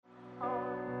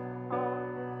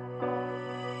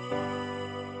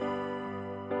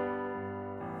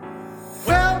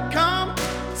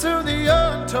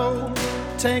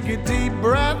take a deep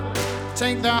breath,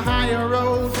 take the higher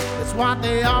road. That's what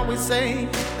they always say,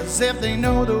 as if they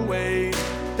know the way.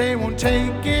 They won't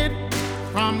take it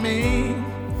from me.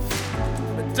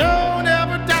 But don't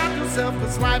ever doubt yourself,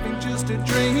 'cause life ain't just a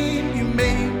dream. You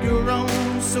make your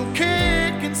own, so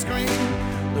kick and scream.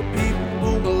 The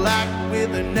people will act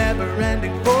with a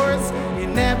never-ending force. You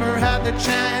never had the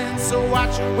chance, so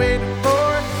what you waiting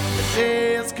for? The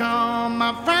day has come,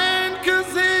 my friend,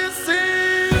 'cause this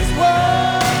is war.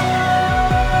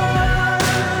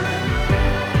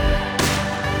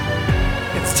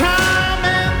 It's time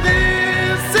and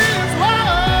this is war.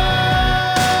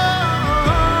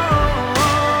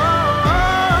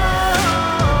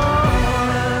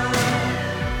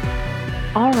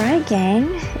 All right, gang.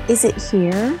 Is it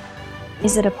here?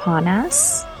 Is it upon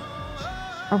us?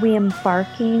 Are we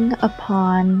embarking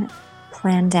upon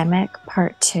Plandemic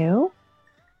Part 2?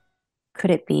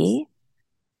 Could it be?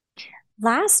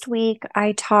 Last week,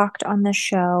 I talked on the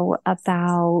show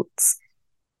about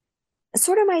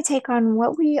sort of my take on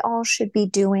what we all should be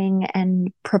doing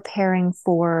and preparing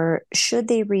for should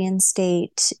they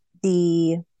reinstate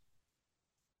the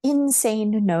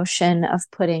insane notion of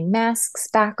putting masks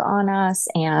back on us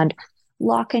and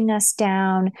locking us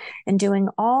down and doing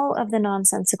all of the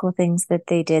nonsensical things that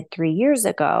they did 3 years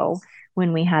ago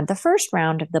when we had the first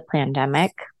round of the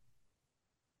pandemic.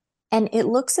 And it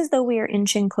looks as though we are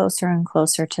inching closer and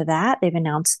closer to that. They've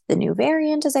announced the new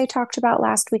variant, as I talked about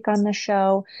last week on the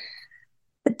show.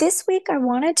 But this week, I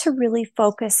wanted to really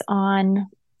focus on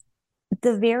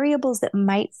the variables that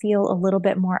might feel a little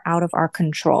bit more out of our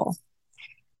control.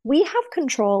 We have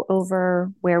control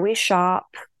over where we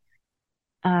shop,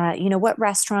 what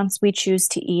restaurants we choose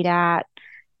to eat at.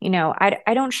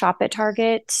 I don't shop at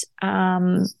Target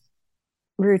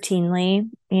routinely,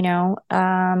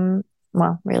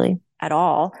 well, really at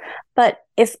all. But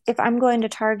if I'm going to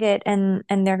Target and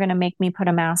they're going to make me put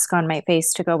a mask on my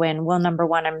face to go in, well, number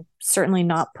one, I'm certainly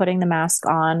not putting the mask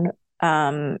on.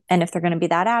 And if they're going to be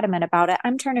that adamant about it,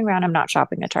 I'm turning around. I'm not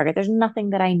shopping at Target. There's nothing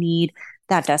that I need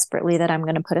that desperately that I'm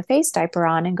going to put a face diaper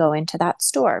on and go into that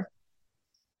store.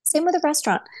 Same with a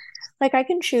restaurant. Like, I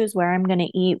can choose where I'm going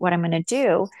to eat, what I'm going to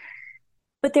do.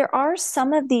 But there are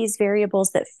some of these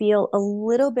variables that feel a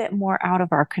little bit more out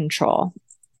of our control.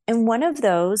 And one of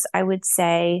those, I would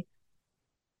say,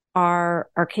 are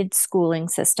our kids' schooling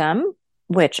system,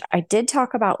 which I did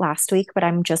talk about last week, but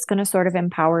I'm just going to sort of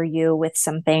empower you with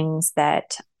some things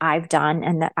that I've done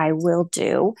and that I will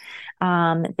do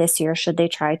this year, should they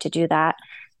try to do that.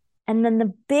 And then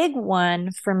the big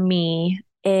one for me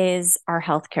is our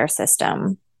healthcare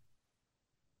system.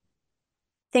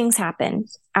 Things happen,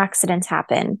 accidents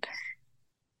happen.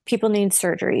 People need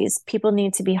surgeries. People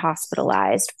need to be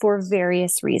hospitalized for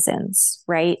various reasons,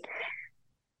 right?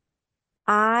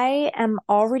 I am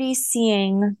already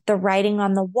seeing the writing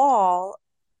on the wall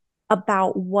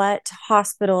about what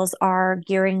hospitals are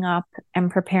gearing up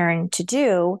and preparing to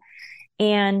do.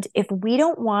 And if we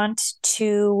don't want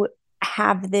to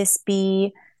have this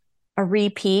be a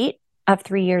repeat of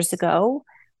 3 years ago,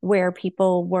 where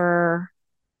people were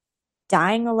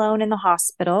dying alone in the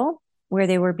hospital, where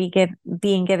they were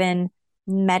being given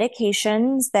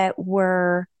medications that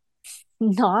were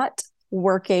not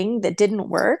working, that didn't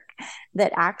work,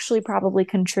 that actually probably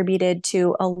contributed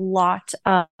to a lot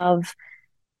of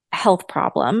health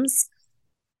problems.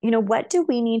 What do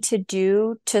we need to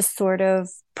do to sort of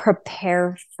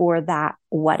prepare for that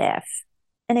what if?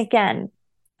 And again,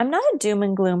 I'm not a doom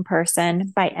and gloom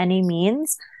person by any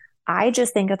means. I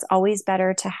just think it's always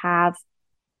better to have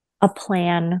a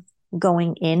plan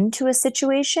going into a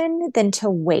situation than to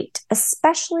wait,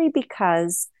 especially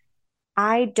because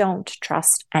I don't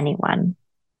trust anyone.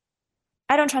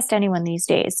 I don't trust anyone these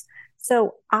days.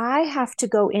 So I have to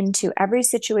go into every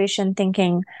situation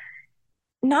thinking,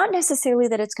 not necessarily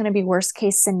that it's going to be worst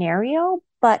case scenario,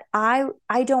 but I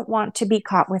don't want to be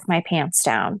caught with my pants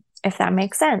down, if that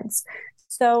makes sense.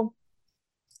 So,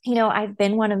 I've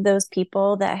been one of those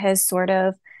people that has sort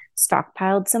of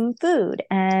stockpiled some food,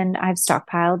 and I've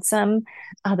stockpiled some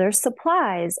other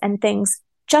supplies and things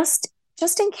just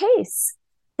in case.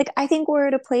 Like, I think we're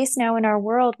at a place now in our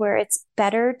world where it's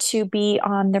better to be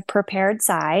on the prepared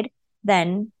side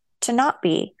than to not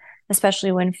be,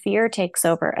 especially when fear takes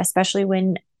over, especially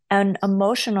when an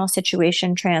emotional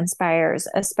situation transpires,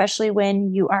 especially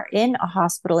when you are in a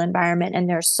hospital environment and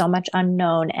there's so much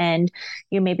unknown and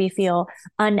you maybe feel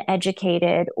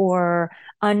uneducated or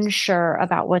unsure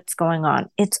about what's going on.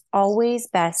 It's always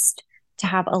best to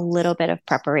have a little bit of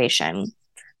preparation.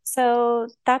 So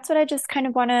that's what I just kind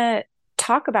of want to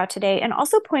talk about today and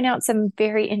also point out some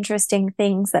very interesting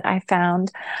things that I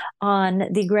found on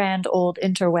the grand old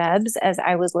interwebs as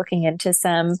I was looking into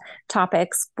some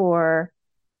topics for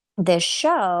this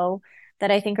show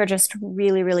that I think are just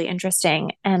really, really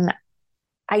interesting. And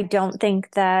I don't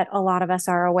think that a lot of us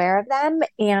are aware of them.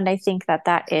 And I think that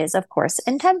that is, of course,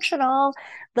 intentional.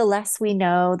 The less we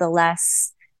know, the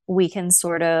less we can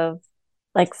sort of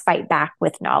like fight back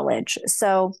with knowledge.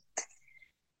 So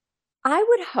I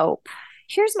would hope,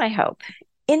 here's my hope.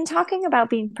 In talking about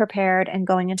being prepared and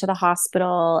going into the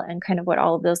hospital and kind of what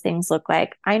all of those things look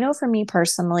like, I know for me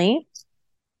personally,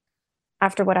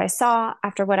 after what I saw,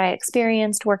 after what I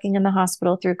experienced working in the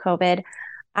hospital through COVID,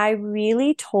 I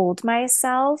really told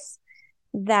myself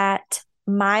that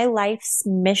my life's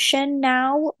mission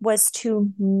now was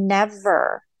to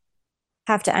never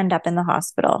have to end up in the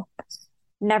hospital.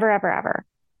 Never, ever, ever.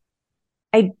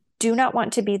 I do not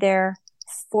want to be there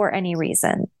for any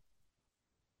reason.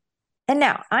 And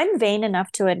now I'm vain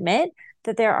enough to admit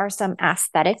that there are some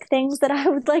aesthetic things that I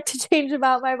would like to change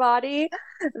about my body.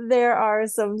 There are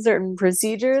some certain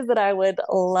procedures that I would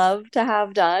love to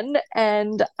have done.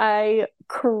 And I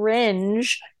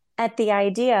cringe at the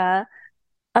idea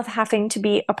of having to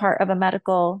be a part of a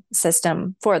medical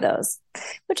system for those,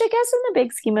 which I guess in the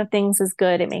big scheme of things is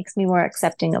good. It makes me more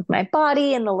accepting of my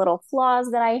body and the little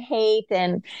flaws that I hate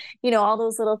and, all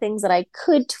those little things that I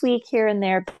could tweak here and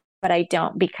there, but I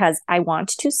don't because I want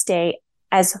to stay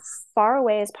as far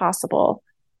away as possible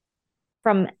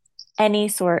from any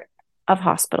sort of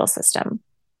hospital system.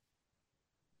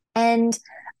 And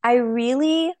I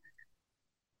really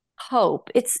hope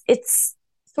it's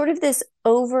sort of this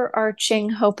overarching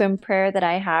hope and prayer that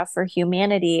I have for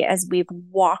humanity as we've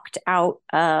walked out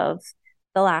of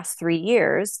the last 3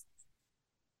 years,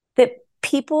 that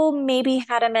people maybe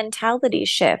had a mentality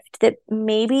shift, that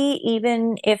maybe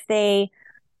even if they,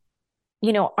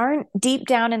 aren't deep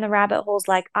down in the rabbit holes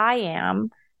like I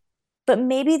am, but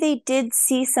maybe they did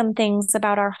see some things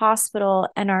about our hospital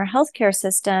and our healthcare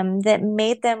system that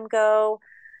made them go,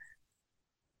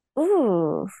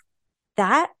 ooh,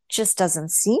 that just doesn't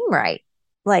seem right.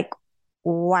 Like,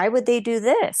 why would they do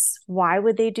this? Why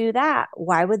would they do that?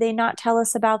 Why would they not tell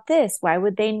us about this? Why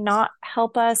would they not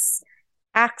help us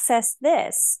access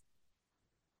this?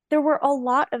 There were a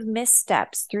lot of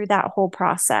missteps through that whole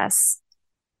process.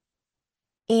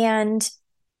 And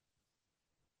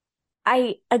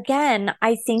I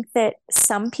think that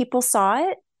some people saw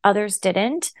it, others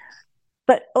didn't.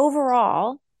 But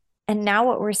overall, and now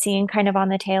what we're seeing kind of on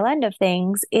the tail end of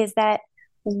things is that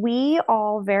we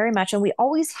all very much, and we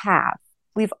always have,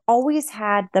 we've always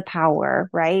had the power,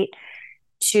 right,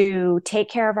 to take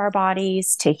care of our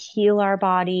bodies, to heal our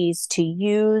bodies, to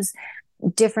use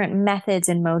different methods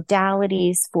and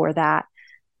modalities for that.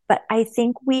 But I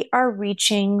think we are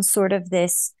reaching sort of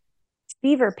this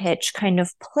fever pitch kind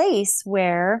of place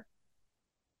where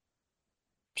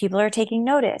people are taking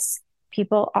notice.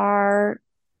 People are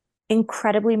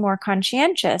incredibly more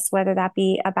conscientious, whether that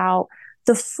be about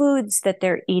the foods that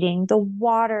they're eating, the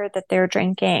water that they're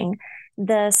drinking,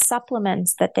 the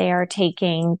supplements that they are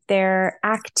taking, their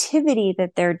activity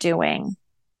that they're doing.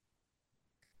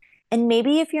 And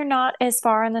maybe if you're not as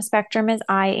far on the spectrum as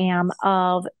I am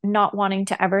of not wanting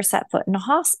to ever set foot in a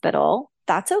hospital,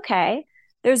 that's okay.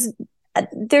 There's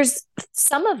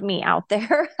some of me out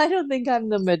there. I don't think I'm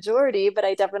the majority, but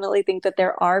I definitely think that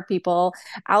there are people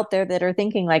out there that are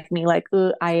thinking like me, like,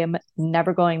 ooh, I am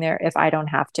never going there if I don't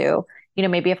have to.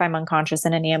 Maybe if I'm unconscious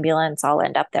in an ambulance, I'll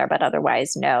end up there, but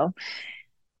otherwise, no.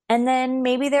 And then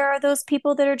maybe there are those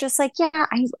people that are just like, yeah,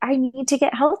 I need to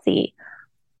get healthy.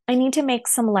 I need to make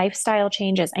some lifestyle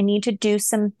changes. I need to do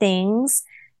some things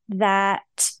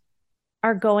that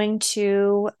are going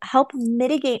to help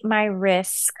mitigate my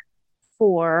risk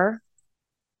for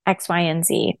X, Y, and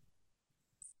Z.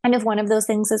 And if one of those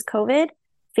things is COVID,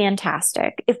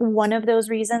 fantastic. If one of those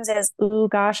reasons is, ooh,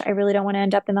 gosh, I really don't want to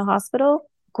end up in the hospital,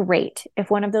 great.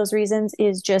 If one of those reasons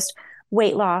is just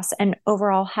weight loss and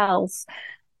overall health,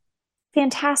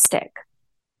 fantastic.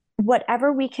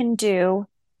 Whatever we can do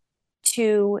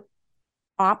to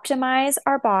optimize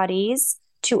our bodies,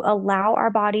 to allow our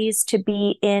bodies to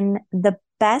be in the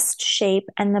best shape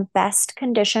and the best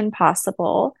condition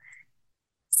possible,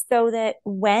 so that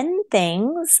when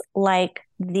things like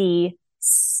the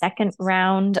second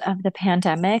round of the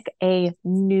pandemic, a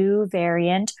new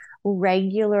variant,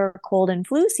 regular cold and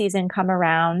flu season come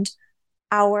around,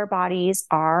 our bodies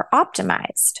are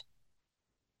optimized.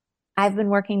 I've been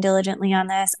working diligently on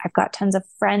this. I've got tons of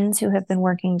friends who have been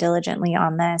working diligently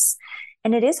on this,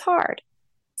 and it is hard.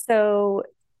 So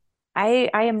I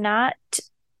am not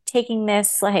taking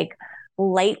this like,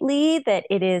 lightly, that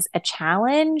it is a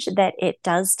challenge, that it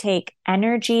does take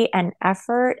energy and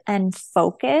effort and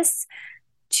focus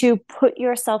to put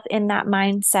yourself in that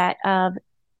mindset of,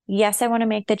 yes, I want to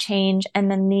make the change. And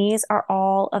then these are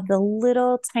all of the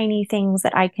little tiny things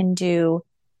that I can do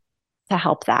to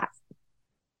help that.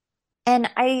 And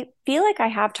I feel like I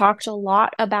have talked a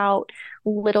lot about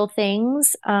little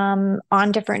things on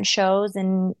different shows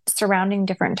and surrounding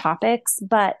different topics,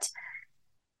 but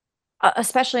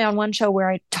especially on one show where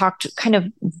I talked kind of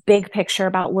big picture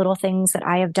about little things that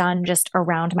I have done just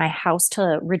around my house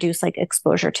to reduce like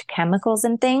exposure to chemicals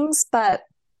and things. But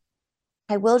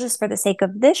I will, just for the sake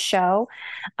of this show,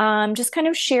 just kind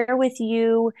of share with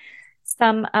you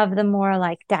some of the more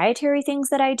like dietary things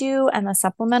that I do and the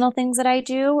supplemental things that I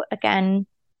do. Again,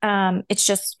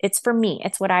 it's for me.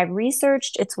 It's what I've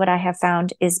researched. It's what I have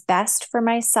found is best for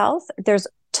myself. There's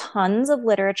tons of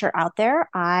literature out there.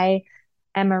 I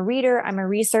am a reader. I'm a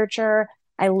researcher.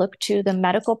 I look to the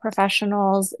medical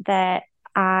professionals that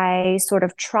I sort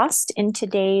of trust in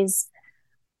today's,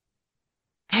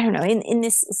 I don't know, in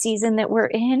this season that we're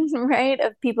in, right?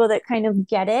 Of people that kind of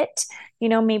get it.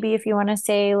 Maybe if you want to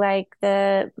say like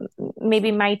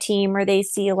maybe my team, or they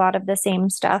see a lot of the same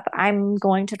stuff, I'm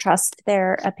going to trust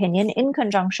their opinion in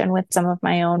conjunction with some of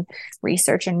my own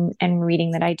research and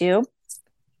reading that I do.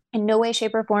 In no way,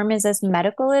 shape, or form is this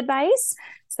medical advice.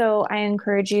 So I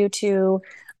encourage you to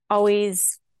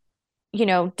always,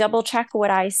 double check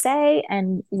what I say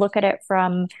and look at it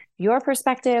from your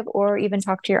perspective, or even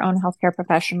talk to your own healthcare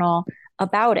professional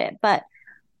about it. But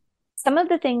some of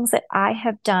the things that I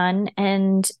have done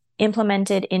and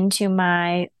implemented into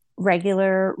my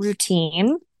regular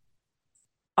routine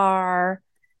are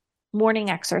morning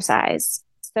exercise.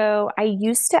 So I've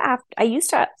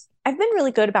been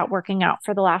really good about working out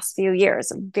for the last few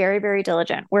years. Very, very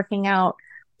diligent, working out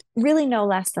really no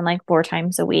less than like 4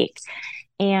 times a week.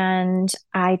 And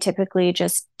I typically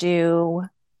just do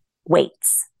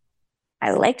weights.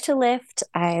 I like to lift.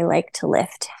 I like to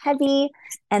lift heavy,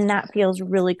 and that feels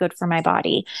really good for my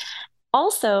body.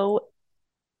 Also,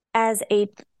 as a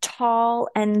tall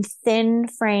and thin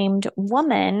framed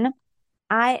woman,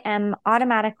 I am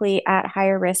automatically at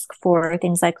higher risk for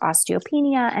things like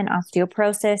osteopenia and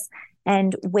osteoporosis.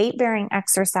 And weight bearing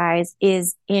exercise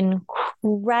is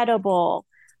incredible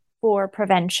for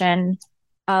prevention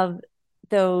of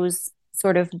those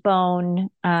sort of bone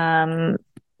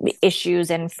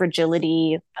issues and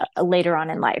fragility later on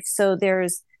in life. So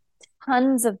there's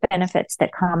tons of benefits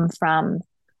that come from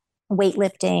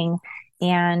weightlifting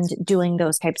and doing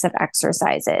those types of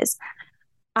exercises.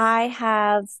 I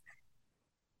have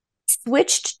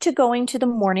switched to going to the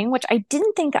morning, which I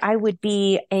didn't think I would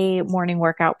be a morning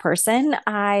workout person.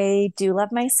 I do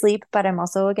love my sleep, but I'm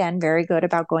also, again, very good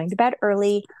about going to bed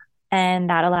early. And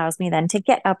that allows me then to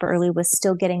get up early with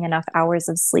still getting enough hours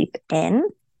of sleep in.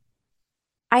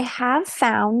 I have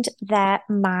found that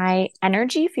my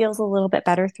energy feels a little bit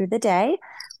better through the day,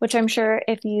 which I'm sure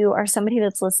if you are somebody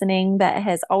that's listening that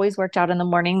has always worked out in the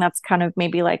morning, that's kind of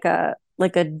maybe like a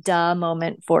duh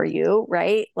moment for you,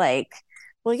 right? Like,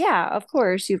 well, yeah, of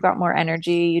course you've got more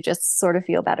energy. You just sort of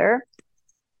feel better.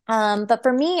 But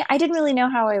for me, I didn't really know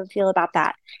how I would feel about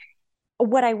that.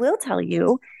 What I will tell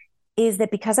you is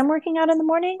that because I'm working out in the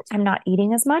morning, I'm not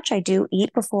eating as much. I do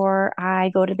eat before I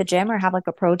go to the gym or have like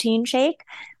a protein shake,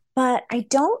 but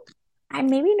I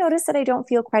maybe noticed that I don't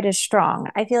feel quite as strong.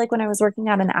 I feel like when I was working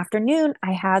out in the afternoon,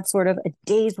 I had sort of a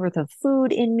day's worth of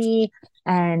food in me,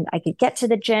 and I could get to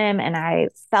the gym and I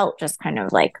felt just kind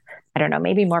of like, I don't know,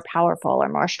 maybe more powerful or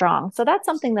more strong. So that's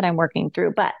something that I'm working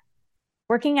through. But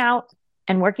working out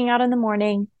in the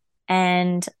morning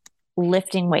and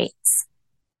lifting weights,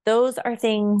 those are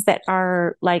things that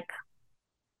are like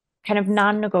kind of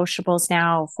non-negotiables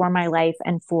now for my life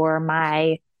and for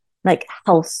my like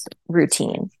health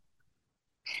routine.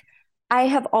 I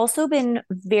have also been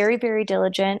very, very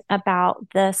diligent about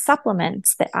the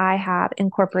supplements that I have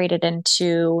incorporated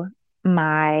into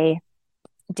my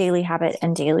daily habit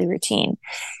and daily routine.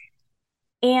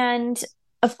 And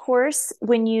of course,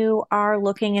 when you are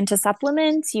looking into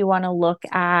supplements, you want to look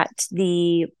at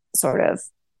the sort of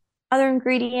other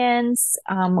ingredients,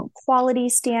 quality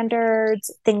standards,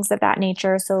 things of that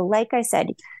nature. So like I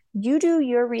said, you do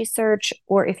your research,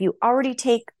 or if you already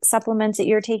take supplements that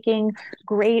you're taking,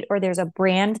 great, or there's a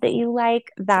brand that you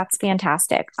like, that's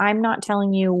fantastic. I'm not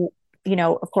telling you,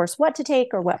 of course, what to take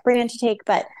or what brand to take,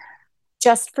 but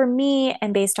just for me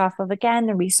and based off of, again,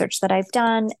 the research that I've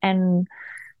done and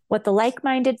what the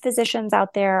like-minded physicians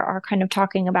out there are kind of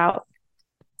talking about,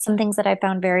 some things that I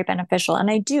found very beneficial. And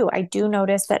I do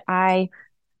notice that I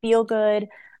feel good.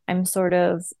 I'm sort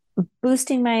of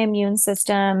boosting my immune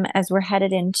system as we're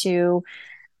headed into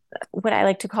what I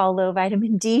like to call low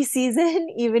vitamin D season,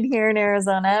 even here in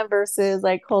Arizona versus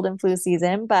like cold and flu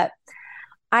season. But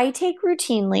I take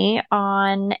routinely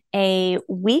on a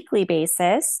weekly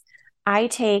basis, I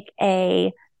take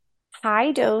a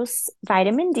high dose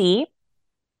vitamin D.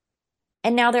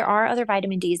 And now there are other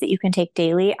vitamin Ds that you can take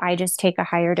daily. I just take a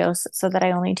higher dose so that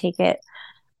I only take it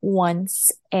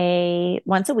once a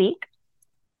week.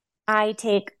 I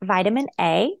take vitamin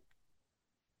A,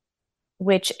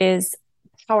 which is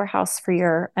powerhouse for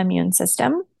your immune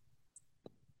system.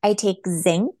 I take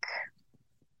zinc,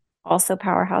 also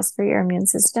powerhouse for your immune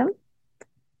system.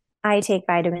 I take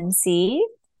vitamin C,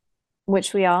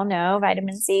 which we all know,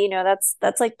 vitamin C,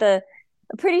 that's like the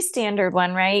a pretty standard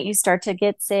one, right? You start to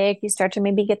get sick, you start to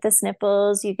maybe get the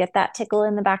sniffles, you get that tickle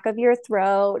in the back of your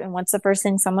throat. And what's the first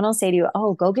thing someone will say to you?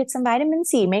 Oh, go get some vitamin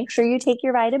C. Make sure you take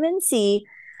your vitamin C.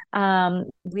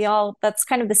 That's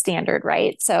kind of the standard,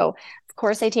 right? So, of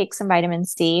course, I take some vitamin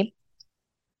C.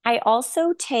 I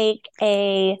also take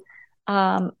a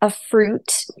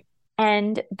fruit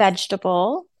and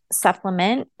vegetable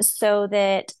supplement so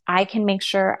that I can make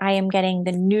sure I am getting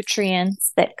the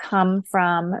nutrients that come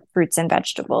from fruits and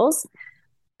vegetables.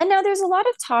 And now there's a lot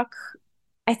of talk,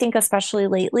 I think, especially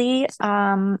lately,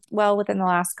 well, within the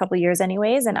last couple of years,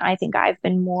 anyways, and I think I've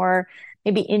been more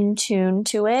maybe in tune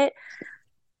to it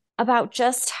about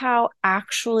just how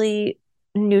actually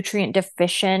nutrient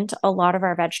deficient a lot of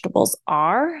our vegetables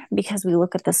are because we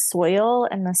look at the soil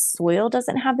and the soil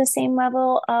doesn't have the same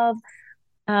level of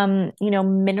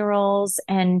minerals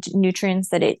and nutrients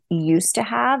that it used to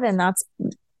have. And that's,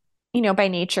 by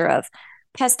nature of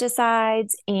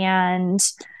pesticides and,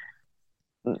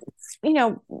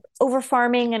 over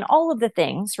farming and all of the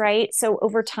things, right? So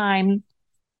over time,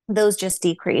 those just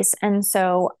decrease. And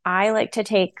so I like to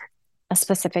take a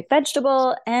specific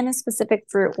vegetable and a specific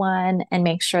fruit one and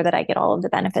make sure that I get all of the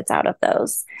benefits out of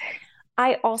those.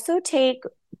 I also take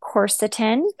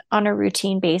quercetin on a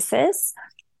routine basis.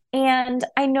 And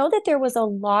I know that there was a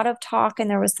lot of talk and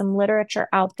there was some literature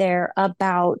out there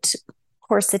about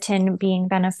quercetin being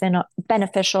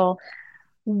beneficial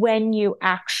when you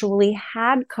actually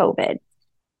had COVID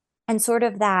and sort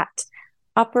of that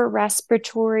upper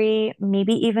respiratory,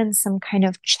 maybe even some kind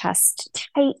of chest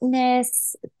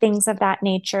tightness, things of that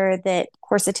nature, that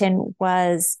quercetin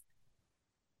was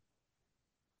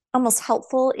almost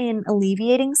helpful in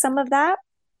alleviating some of that.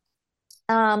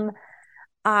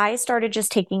 I started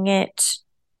just taking it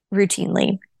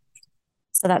routinely.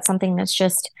 So that's something that's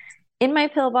just in my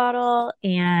pill bottle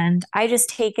and I just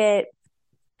take it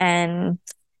and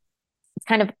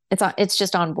it's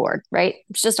just on board, right?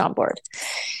 It's just on board.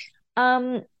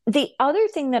 The other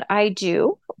thing that I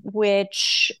do,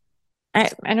 which I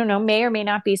don't know, may or may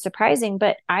not be surprising,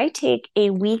 but I take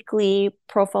a weekly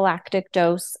prophylactic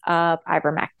dose of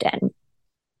ivermectin.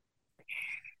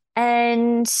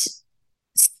 And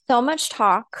so much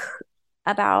talk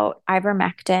about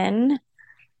ivermectin.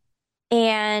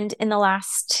 And in the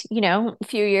last,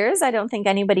 few years, I don't think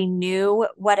anybody knew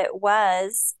what it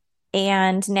was.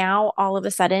 And now all of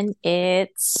a sudden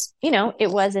it's,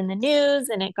 it was in the news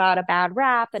and it got a bad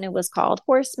rap and it was called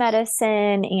horse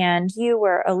medicine. And you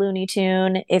were a Looney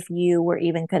Tune if you were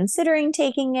even considering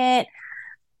taking it.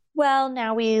 Well,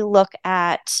 now we look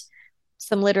at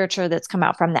some literature that's come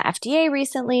out from the FDA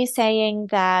recently saying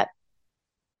that,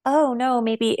 oh no,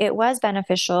 maybe it was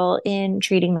beneficial in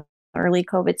treating early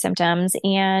COVID symptoms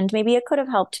and maybe it could have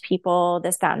helped people,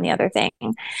 this, that, and the other thing.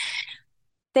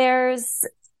 There's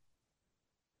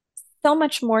so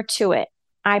much more to it,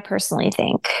 I personally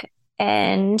think.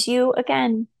 And you,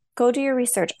 again, go do your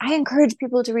research. I encourage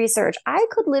people to research. I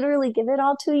could literally give it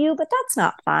all to you, but that's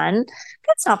not fun.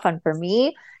 That's not fun for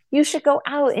me. You should go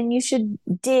out and you should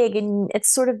dig, and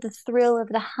it's sort of the thrill of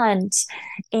the hunt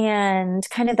and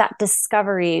kind of that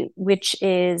discovery, which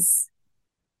is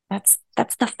that's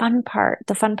the fun part.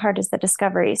 The fun part is the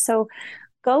discovery. So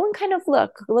go and kind of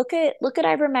look at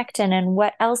ivermectin and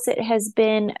what else it has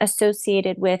been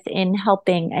associated with in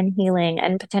helping and healing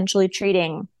and potentially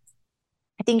treating.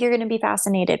 I think you're going to be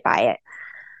fascinated by it.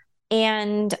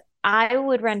 And I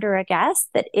would render a guess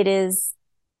that it is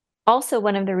also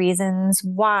one of the reasons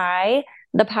why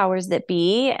the powers that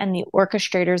be and the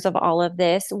orchestrators of all of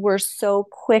this were so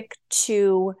quick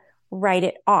to write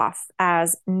it off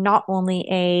as not only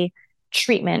a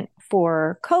treatment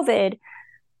for COVID,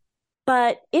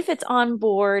 but if it's on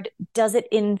board, does it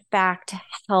in fact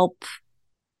help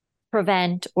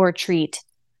prevent or treat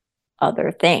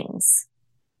other things?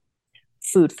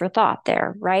 Food for thought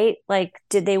there, right? Like,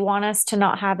 did they want us to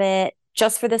not have it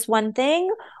just for this one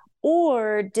thing?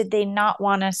 Or did they not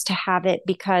want us to have it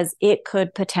because it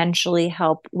could potentially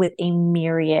help with a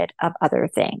myriad of other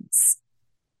things?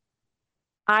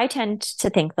 I tend to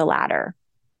think the latter.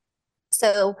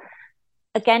 So,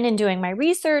 again, in doing my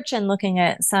research and looking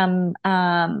at some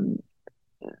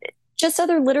just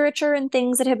other literature and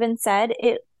things that have been said,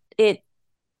 it's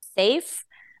safe.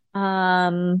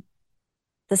 The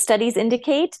studies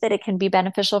indicate that it can be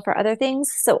beneficial for other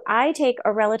things. So I take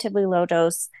a relatively low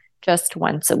dose just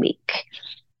once a week.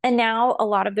 And now a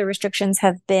lot of the restrictions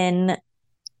have been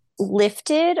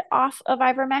lifted off of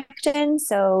ivermectin,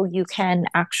 so you can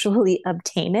actually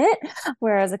obtain it,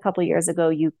 whereas a couple years ago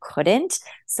you couldn't.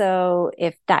 So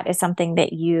if that is something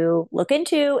that you look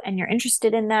into and you're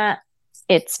interested in that,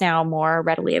 it's now more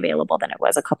readily available than it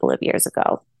was a couple of years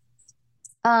ago.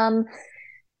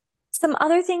 Some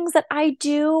other things that I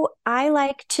do, I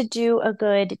like to do a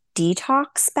good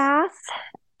detox bath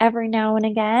every now and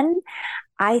again.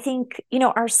 I think,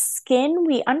 our skin,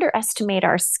 we underestimate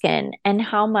our skin and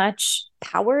how much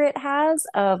power it has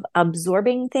of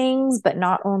absorbing things, but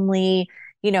not only,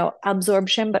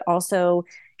 absorption, but also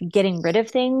getting rid of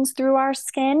things through our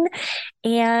skin.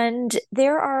 And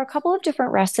there are a couple of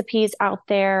different recipes out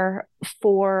there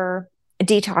for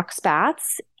detox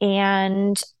baths.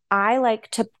 And I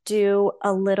like to do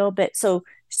a little bit. So,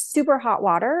 super hot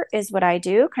water is what I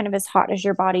do, kind of as hot as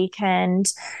your body can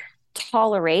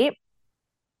tolerate.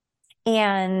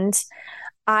 And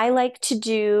I like to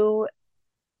do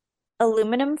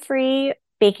aluminum free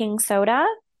baking soda.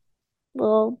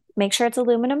 We'll make sure it's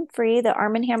aluminum free. The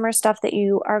Arm & Hammer stuff that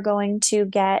you are going to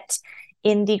get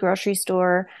in the grocery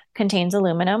store contains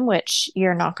aluminum, which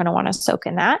you're not going to want to soak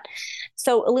in that.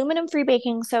 So aluminum free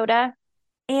baking soda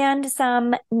and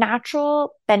some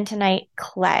natural bentonite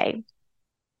clay.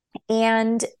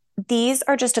 And these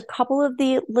are just a couple of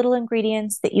the little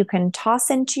ingredients that you can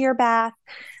toss into your bath,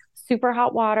 super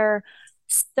hot water,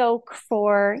 soak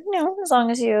for, as long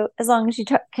as you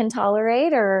can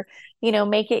tolerate, or,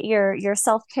 make it your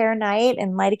self-care night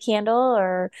and light a candle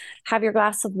or have your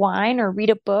glass of wine or read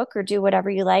a book or do whatever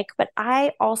you like. But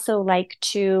I also like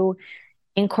to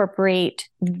incorporate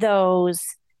those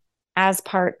as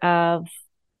part of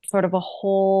sort of a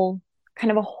whole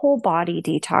body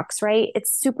detox, right?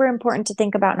 It's super important to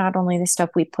think about not only the stuff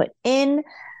we put in,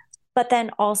 but then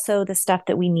also the stuff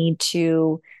that we need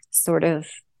to sort of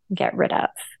get rid of.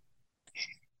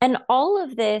 And all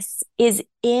of this is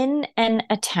in an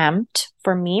attempt,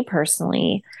 for me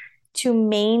personally, to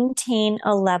maintain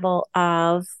a level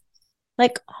of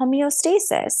like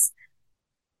homeostasis.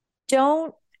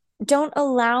 Don't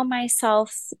allow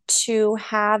myself to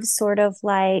have sort of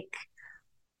like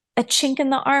a chink in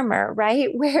the armor, right?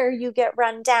 Where you get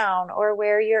run down or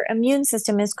where your immune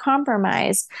system is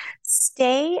compromised.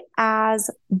 Stay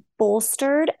as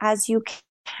bolstered as you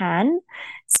can,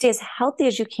 stay as healthy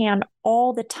as you can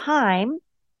all the time,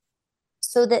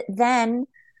 so that then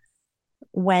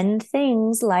when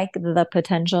things like the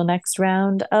potential next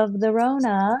round of the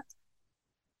Rona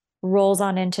rolls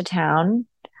on into town,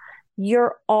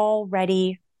 you're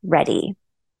already ready.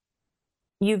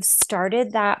 You've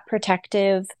started that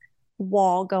protective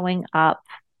wall going up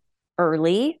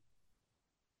early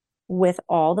with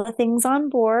all the things on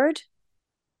board.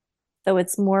 So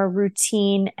it's more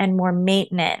routine and more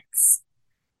maintenance.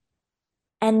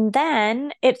 And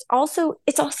then it's also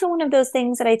one of those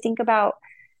things that I think about,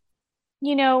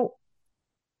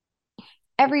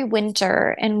 every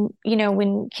winter, and,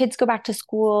 when kids go back to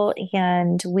school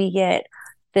and we get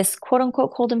this quote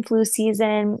unquote cold and flu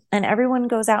season, and everyone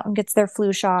goes out and gets their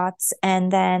flu shots,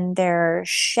 and then they're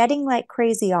shedding like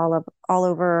crazy all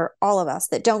over all of us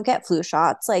that don't get flu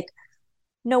shots. Like,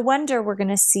 no wonder we're going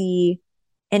to see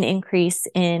an increase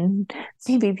in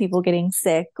maybe people getting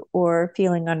sick or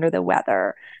feeling under the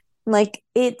weather. Like,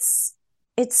 it's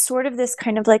sort of this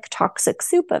kind of like toxic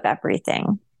soup of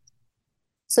everything.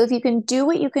 So if you can do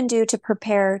what you can do to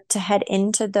prepare to head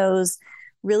into those,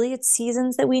 really, it's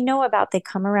seasons that we know about, they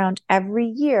come around every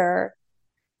year,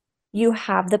 you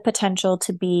have the potential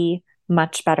to be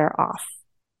much better off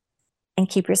and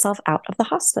keep yourself out of the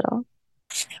hospital,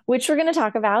 which we're going to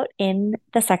talk about in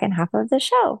the second half of the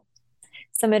show.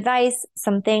 Some advice,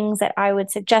 some things that I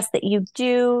would suggest that you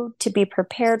do to be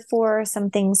prepared for, some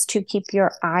things to keep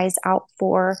your eyes out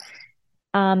for,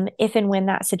 if and when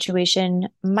that situation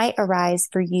might arise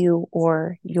for you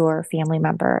or your family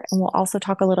member. And we'll also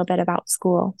talk a little bit about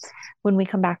school when we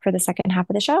come back for the second half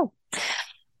of the show.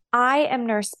 I am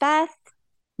Nurse Beth.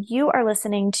 You are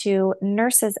listening to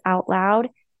Nurses Out Loud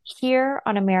here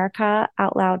on America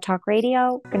Out Loud Talk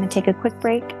Radio. We're going to take a quick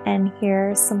break and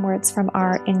hear some words from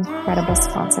our incredible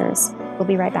sponsors. We'll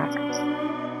be right back.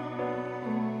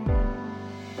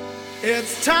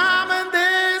 It's time and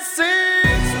this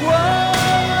is war.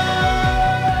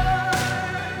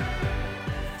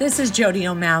 This is Jody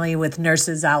O'Malley with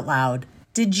Nurses Out Loud.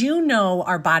 Did you know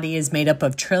our body is made up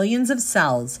of trillions of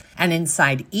cells, and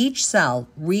inside each cell,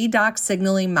 redox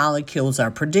signaling molecules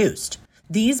are produced?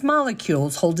 These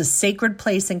molecules hold a sacred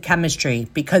place in chemistry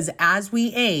because as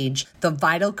we age, the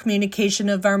vital communication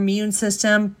of our immune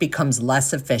system becomes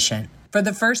less efficient. For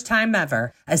the first time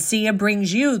ever, ASEA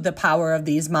brings you the power of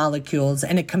these molecules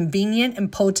in a convenient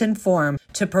and potent form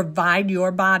to provide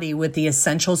your body with the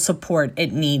essential support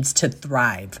it needs to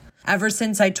thrive. Ever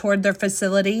since I toured their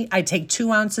facility, I take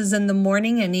 2 ounces in the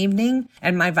morning and evening,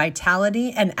 and my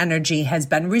vitality and energy has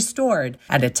been restored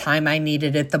at a time I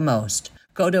needed it the most.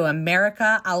 Go to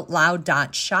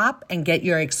americaoutloud.shop and get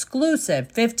your exclusive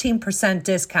 15%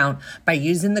 discount by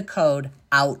using the code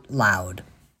OUTLOUD.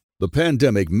 The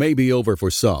pandemic may be over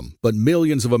for some, but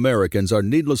millions of Americans are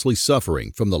needlessly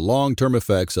suffering from the long-term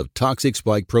effects of toxic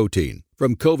spike protein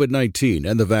from COVID-19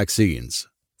 and the vaccines.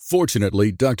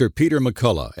 Fortunately, Dr. Peter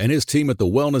McCullough and his team at the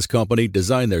Wellness Company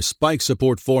designed their spike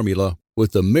support formula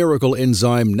with the miracle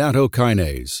enzyme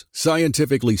nattokinase,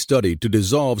 scientifically studied to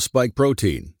dissolve spike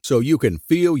protein so you can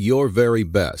feel your very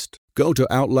best. Go to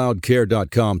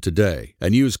OutLoudCare.com today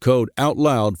and use code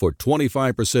OUTLOUD for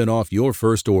 25% off your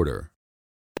first order.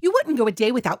 You wouldn't go a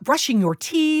day without brushing your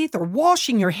teeth or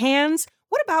washing your hands.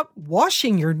 What about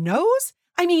washing your nose?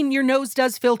 I mean, your nose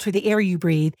does filter the air you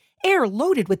breathe, air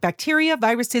loaded with bacteria,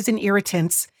 viruses, and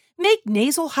irritants. Make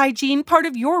nasal hygiene part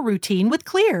of your routine with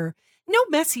Xlear. No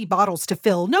messy bottles to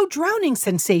fill, no drowning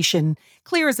sensation.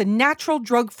 Xlear is a natural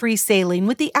drug-free saline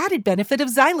with the added benefit of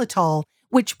xylitol,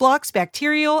 which blocks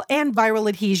bacterial and viral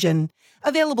adhesion.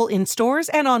 Available in stores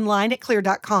and online at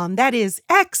Xlear.com. That is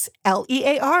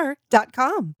XLEAR.com.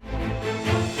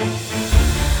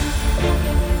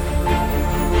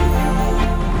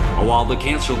 While the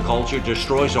cancel culture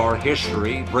destroys our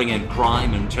history, bringing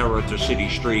crime and terror to city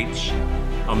streets,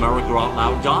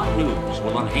 AmericaOutloud.news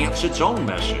will enhance its own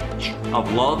message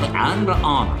of love and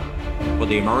honor for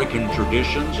the American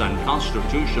traditions and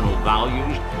constitutional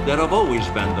values that have always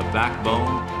been the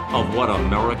backbone of what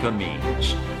America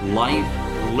means: life,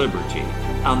 liberty,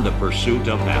 and the pursuit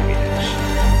of happiness.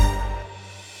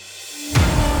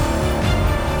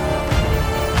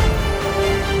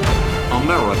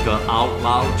 America Out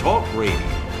Loud Talk Radio.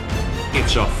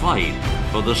 It's a fight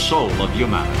for the soul of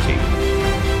humanity.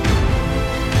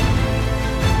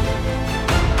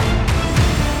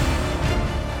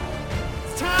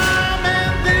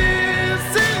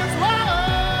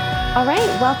 All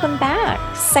right, welcome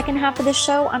back. Second half of the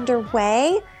show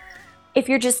underway. If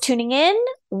you're just tuning in,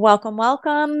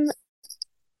 welcome.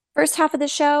 First half of the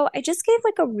show, I just gave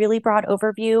like a really broad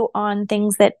overview on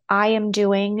things that I am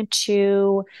doing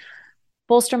to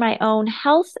bolster my own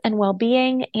health and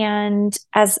well-being, and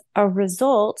as a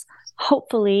result,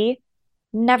 hopefully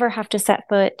never have to set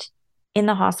foot in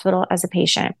the hospital as a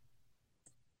patient.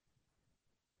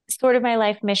 Sort of my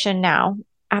life mission now.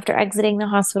 After exiting the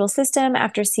hospital system,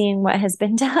 after seeing what has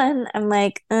been done, I'm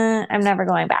like, I'm never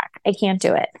going back. I can't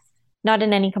do it. Not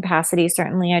in any capacity.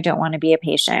 Certainly, I don't want to be a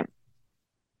patient.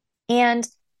 And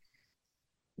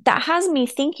that has me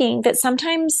thinking that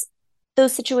sometimes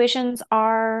those situations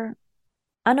are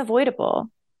unavoidable,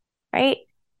 right?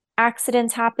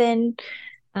 Accidents happen.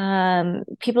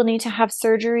 People need to have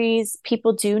surgeries.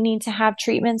 People do need to have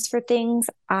treatments for things.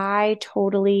 I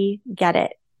totally get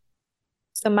it.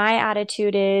 So my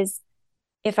attitude is,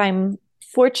 if I'm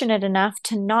fortunate enough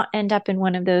to not end up in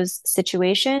one of those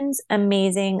situations,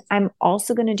 amazing. I'm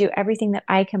also going to do everything that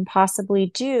I can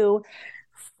possibly do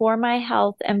for my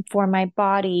health and for my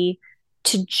body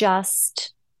to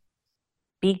just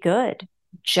be good,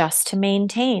 just to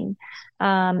maintain.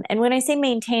 And when I say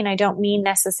maintain, I don't mean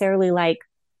necessarily like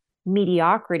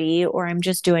mediocrity or I'm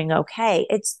just doing okay.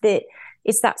 It's that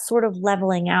sort of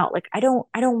leveling out. Like I don't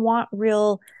want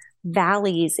real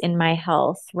valleys in my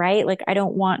health, right? Like I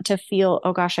don't want to feel,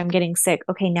 oh gosh, I'm getting sick.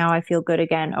 Okay, now I feel good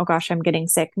again. Oh gosh, I'm getting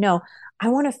sick. No, I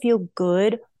want to feel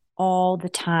good all the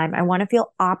time. I want to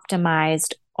feel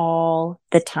optimized all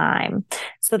the time.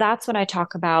 So that's when I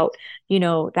talk about,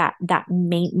 that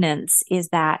maintenance is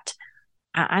that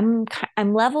I'm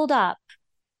leveled up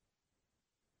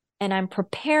and I'm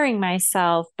preparing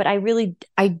myself, but I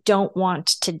don't want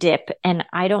to dip. And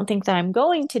I don't think that I'm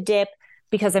going to dip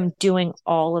because I'm doing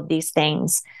all of these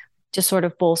things to sort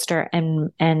of bolster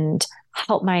and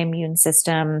help my immune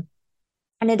system.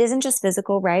 And it isn't just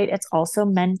physical, right? It's also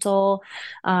mental,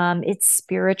 it's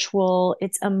spiritual,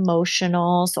 it's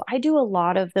emotional. So I do a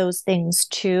lot of those things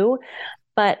too.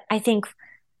 But I think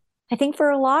I think for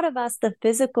a lot of us, the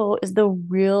physical is the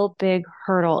real big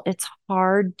hurdle. It's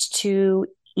hard to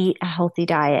eat a healthy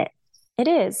diet. It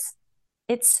is.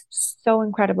 It's so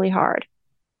incredibly hard.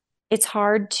 It's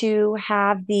hard to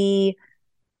have the,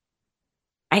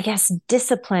 I guess,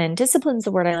 discipline. Discipline's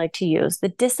the word I like to use. The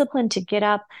discipline to get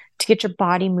up, to get your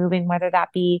body moving, whether that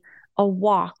be a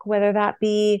walk, whether that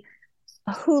be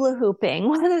hula hooping,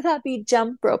 whether that be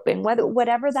jump roping,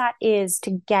 whatever that is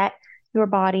to get your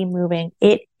body moving.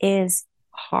 It is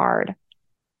hard.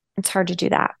 It's hard to do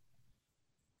that.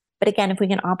 But again, if we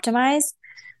can optimize,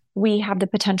 we have the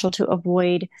potential to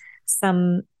avoid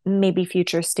some maybe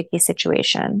future sticky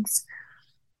situations.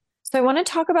 So I want to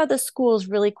talk about the schools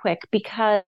really quick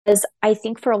because I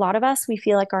think for a lot of us, we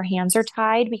feel like our hands are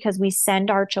tied because we send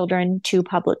our children to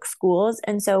public schools.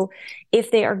 And so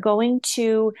if they are going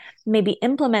to maybe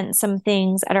implement some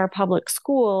things at our public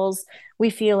schools, we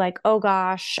feel like, oh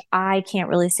gosh, I can't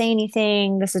really say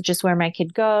anything. This is just where my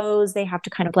kid goes. They have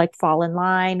to kind of like fall in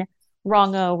line.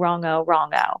 Wrong-o, wrong-o,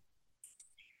 wrong-o.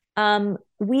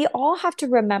 We all have to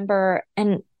remember,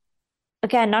 and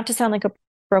again, not to sound like a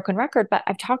broken record, but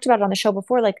I've talked about it on the show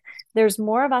before, like there's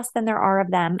more of us than there are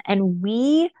of them. And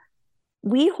we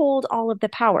hold all of the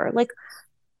power. Like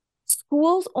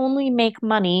schools only make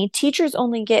money, teachers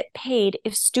only get paid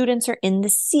if students are in the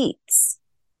seats.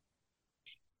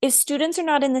 If students are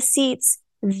not in the seats,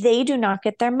 they do not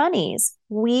get their monies.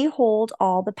 We hold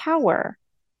all the power.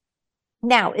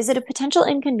 Now, is it a potential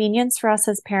inconvenience for us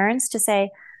as parents to say,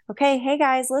 okay, hey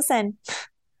guys, listen,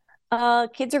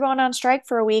 kids are going on strike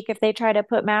for a week if they try to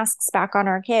put masks back on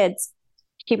our kids.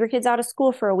 Keep your kids out of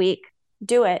school for a week.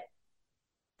 Do it.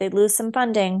 They'd lose some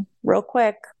funding real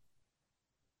quick.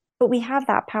 But we have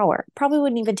that power. Probably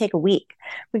wouldn't even take a week.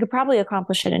 We could probably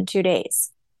accomplish it in 2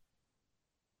 days.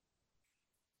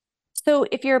 So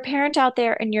if you're a parent out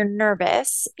there and you're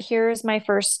nervous, here's my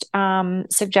first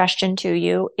suggestion to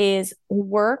you is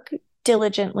work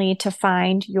diligently to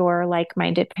find your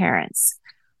like-minded parents.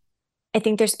 I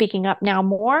think they're speaking up now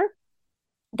more.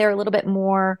 They're a little bit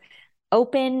more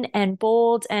open and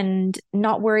bold and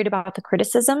not worried about the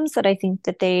criticisms that I think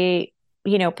that they,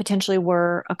 potentially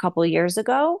were a couple of years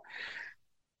ago.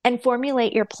 And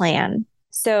formulate your plan.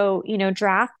 So,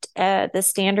 draft the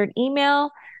standard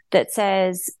email that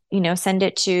says, send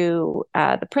it to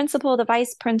the principal, the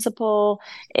vice principal,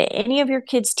 any of your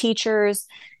kids' teachers,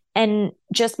 and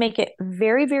just make it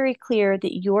very, very clear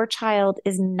that your child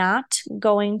is not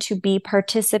going to be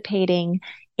participating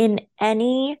in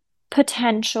any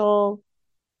potential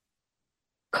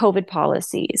COVID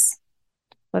policies,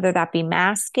 whether that be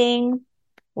masking,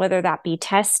 whether that be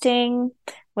testing,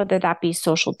 whether that be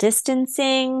social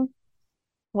distancing,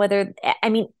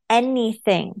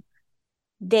 anything.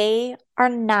 They are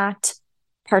not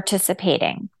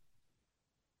participating.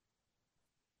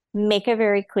 Make it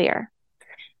very clear.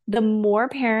 The more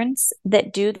parents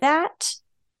that do that,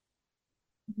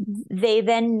 they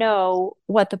then know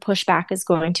what the pushback is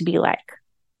going to be like.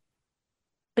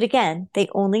 But again, they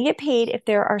only get paid if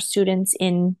there are students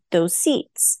in those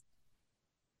seats.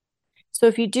 So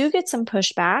if you do get some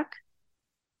pushback,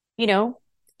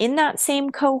 in that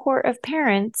same cohort of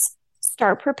parents,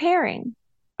 start preparing.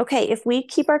 Okay, if we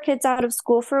keep our kids out of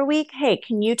school for a week, hey,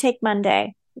 can you take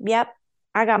Monday? Yep,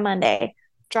 I got Monday.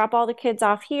 Drop all the kids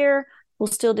off here. We'll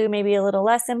still do maybe a little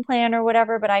lesson plan or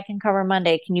whatever, but I can cover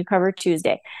Monday. Can you cover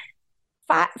Tuesday?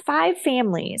 Five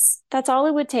families. That's all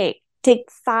it would take. Take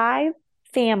 5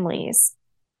 families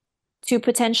to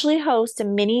potentially host a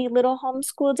mini little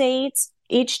homeschool dates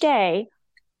each day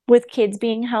with kids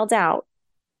being held out.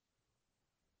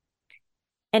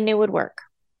 And it would work.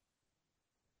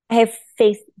 I have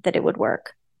faith that it would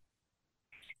work.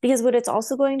 Because what it's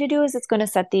also going to do is it's going to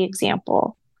set the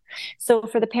example. So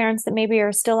for the parents that maybe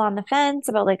are still on the fence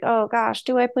about like, oh gosh,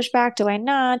 do I push back? Do I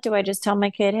not? Do I just tell my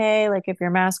kid, hey, like if your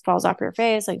mask falls off your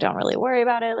face, like don't really worry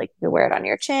about it. Like you wear it on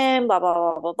your chin, blah, blah,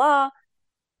 blah, blah, blah.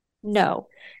 No,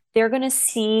 they're going to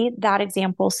see that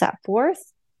example set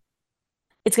forth.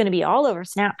 It's going to be all over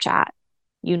Snapchat.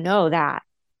 You know that.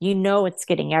 It's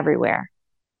getting everywhere.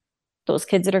 Those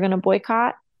kids that are going to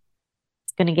boycott,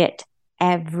 it's going to get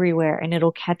everywhere and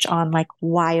it'll catch on like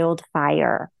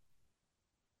wildfire.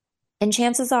 And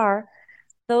chances are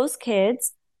those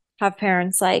kids have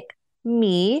parents like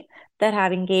me that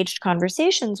have engaged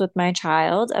conversations with my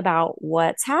child about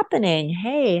what's happening.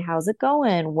 Hey, how's it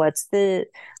going? What's the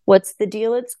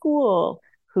deal at school?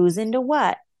 Who's into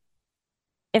what?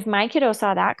 If my kiddo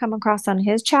saw that come across on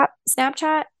his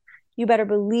Snapchat, you better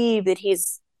believe that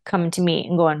he's coming to me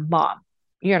and going, Mom,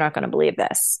 you're not going to believe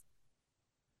this.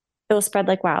 It will spread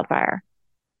like wildfire.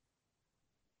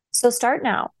 So start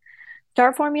now.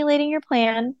 Start formulating your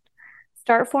plan.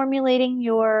 Start formulating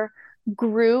your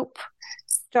group.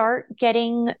 Start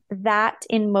getting that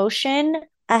in motion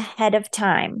ahead of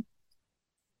time.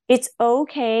 It's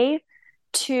okay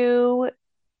to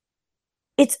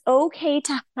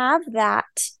have that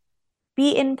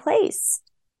be in place.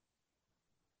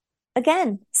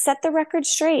 Again, set the record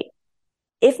straight.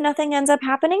 If nothing ends up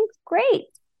happening, great.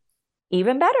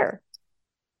 Even better.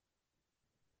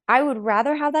 I would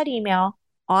rather have that email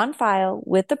on file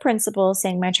with the principal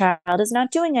saying my child is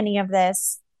not doing any of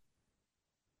this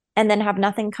and then have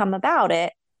nothing come about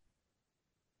it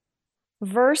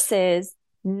versus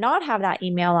not have that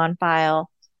email on file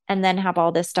and then have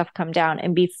all this stuff come down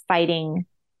and be fighting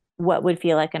what would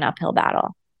feel like an uphill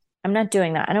battle. I'm not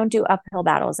doing that. I don't do uphill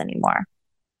battles anymore.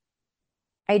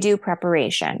 I do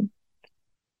preparation.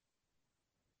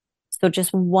 So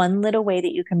just one little way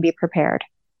that you can be prepared.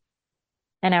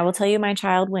 And I will tell you, my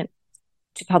child went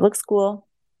to public school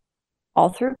all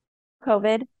through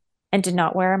COVID and did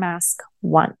not wear a mask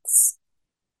once.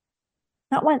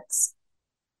 Not once.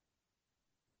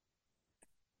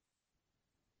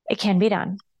 It can be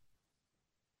done.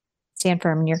 Stand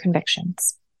firm in your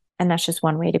convictions. And that's just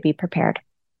one way to be prepared.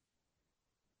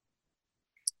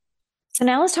 So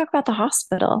now let's talk about the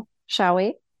hospital, shall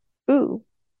we? Ooh,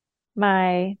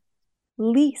 my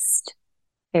least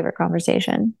favorite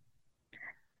conversation.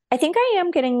 I think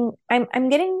I'm getting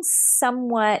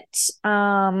somewhat,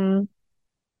 how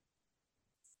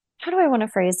do I want to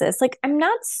phrase this? Like, I'm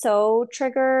not so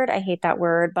triggered. I hate that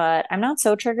word, but I'm not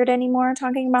so triggered anymore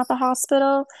talking about the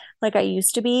hospital like I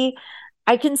used to be.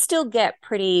 I can still get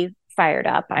pretty fired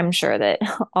up. I'm sure that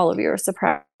all of you are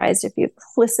surprised if you've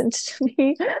listened to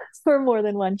me for more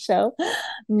than one show,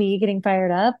 me getting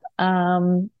fired up.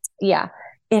 Yeah,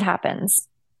 it happens.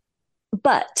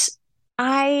 But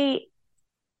I'm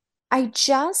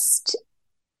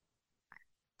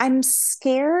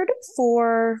scared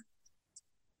for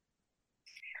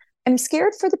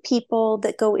the people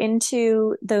that go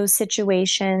into those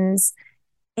situations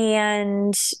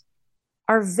and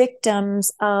are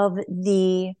victims of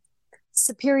the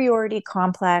superiority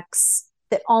complex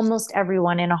that almost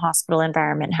everyone in a hospital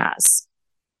environment has.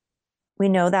 We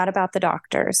know that about the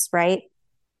doctors, right?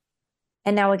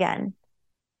 And now again,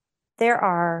 there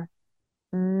are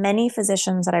many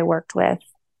physicians that I worked with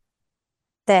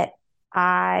that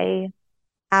I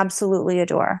absolutely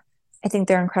adore. I think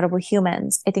they're incredible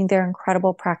humans. I think they're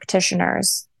incredible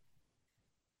practitioners.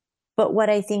 But what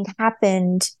I think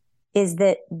happened is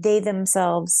that they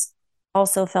themselves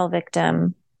also fell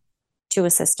victim to a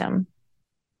system,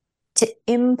 to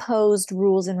imposed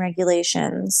rules and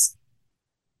regulations.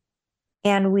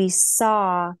 And we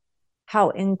saw how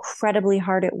incredibly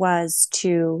hard it was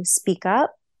to speak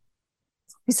up.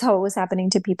 We saw what was happening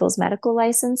to people's medical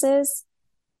licenses.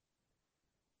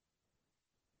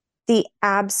 The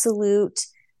absolute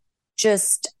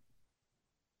just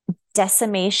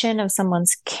decimation of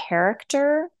someone's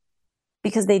character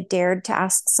because they dared to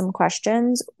ask some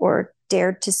questions or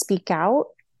dared to speak out.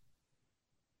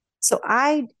 So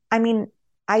I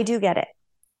do get it.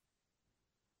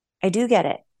 I do get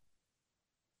it.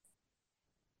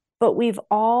 But we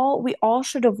all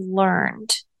should have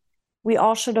learned. We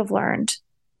all should have learned.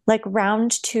 Like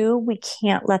round 2, we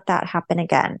can't let that happen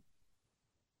again.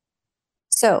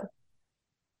 So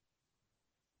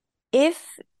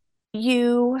if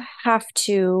you have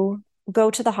to go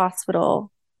to the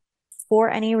hospital for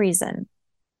any reason,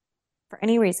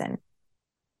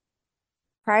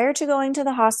 prior to going to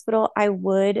the hospital, I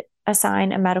would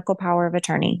assign a medical power of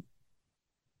attorney.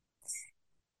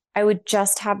 I would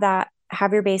just have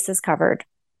your bases covered.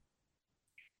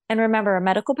 And remember, a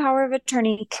medical power of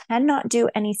attorney cannot do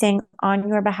anything on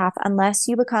your behalf unless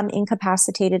you become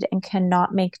incapacitated and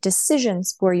cannot make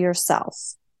decisions for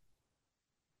yourself.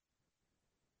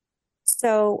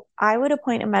 So I would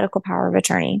appoint a medical power of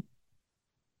attorney.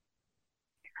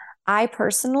 I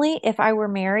personally, if I were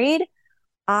married,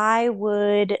 I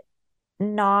would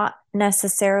not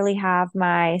necessarily have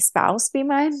my spouse be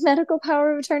my medical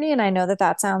power of attorney. And I know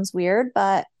that sounds weird,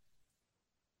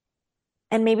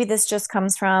 and maybe this just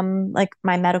comes from like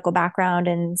my medical background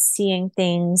and seeing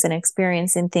things and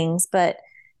experiencing things. But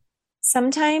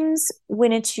sometimes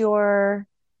when it's your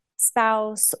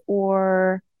spouse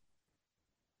or,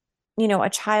 a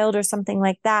child or something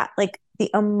like that, like the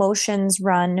emotions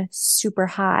run super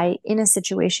high in a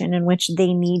situation in which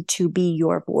they need to be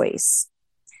your voice.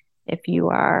 If you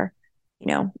are,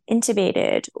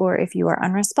 intubated, or if you are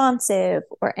unresponsive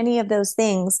or any of those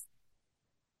things,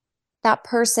 that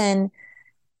person,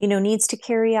 needs to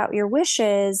carry out your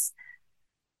wishes,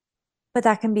 but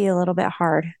that can be a little bit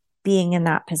hard being in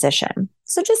that position.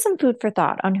 So just some food for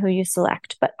thought on who you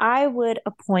select, but I would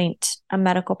appoint a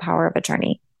medical power of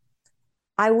attorney.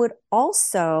 I would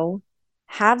also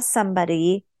have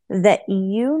somebody that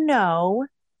you know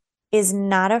is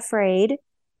not afraid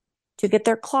to get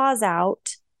their claws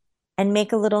out and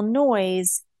make a little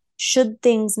noise should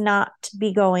things not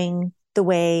be going the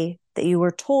way that you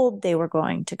were told they were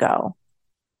going to go.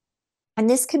 And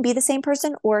this can be the same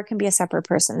person or it can be a separate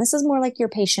person. This is more like your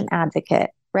patient advocate,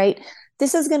 right?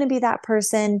 This is going to be that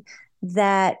person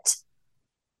that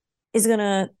is going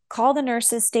to call the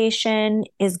nurses station,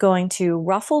 is going to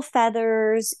ruffle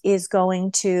feathers, is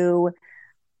going to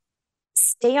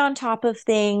stay on top of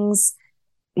things,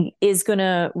 is going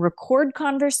to record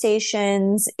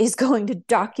conversations, is going to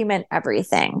document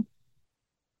everything.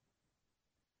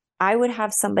 I would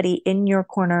have somebody in your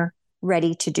corner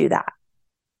ready to do that.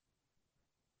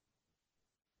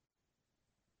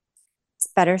 It's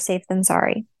better safe than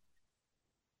sorry.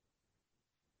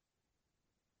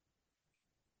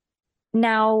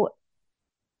 Now,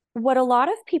 what a lot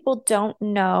of people don't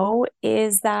know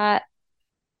is that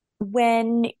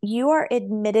when you are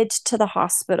admitted to the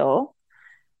hospital,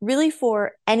 really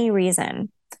for any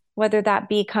reason, whether that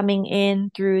be coming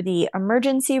in through the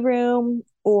emergency room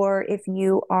or if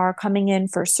you are coming in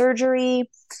for surgery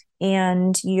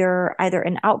and you're either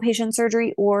an outpatient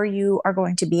surgery or you are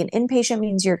going to be an inpatient,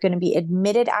 means you're going to be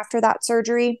admitted after that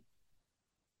surgery.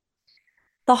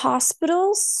 The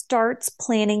hospital starts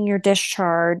planning your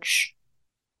discharge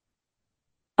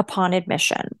upon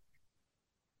admission.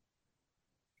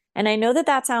 And I know that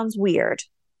that sounds weird,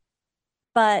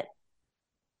 but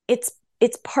it's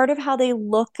part of how they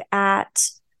look at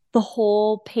the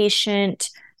whole patient,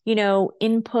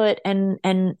 input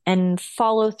and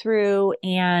follow through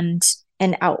and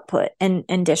output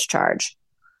and discharge.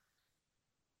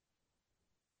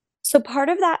 So part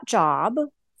of that job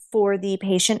for the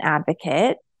patient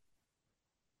advocate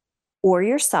or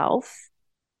yourself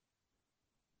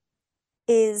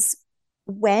is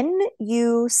when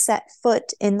you set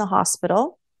foot in the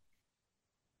hospital,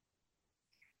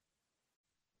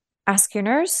 ask your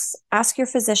nurse, ask your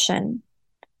physician,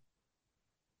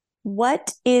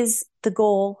 what is the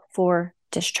goal for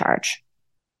discharge?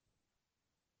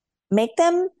 Make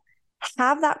them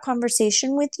have that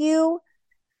conversation with you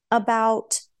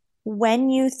about when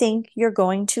you think you're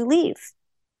going to leave,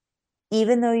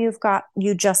 even though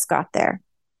you just got there.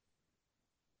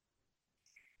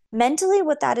 Mentally,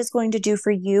 what that is going to do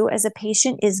for you as a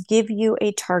patient is give you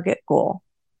a target goal.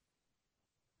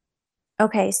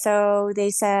 Okay, so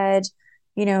they said,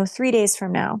 3 days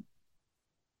from now.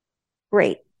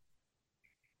 Great.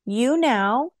 You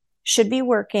now should be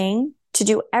working to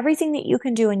do everything that you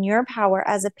can do in your power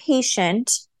as a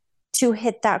patient to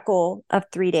hit that goal of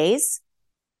 3 days.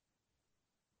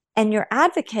 And your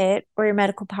advocate or your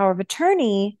medical power of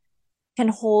attorney can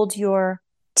hold your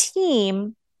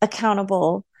team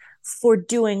accountable for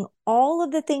doing all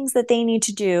of the things that they need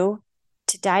to do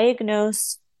to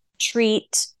diagnose,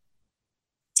 treat,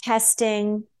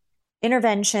 testing,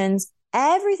 interventions,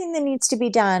 everything that needs to be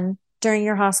done during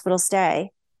your hospital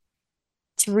stay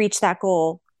to reach that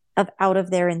goal of out of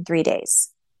there in 3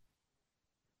 days.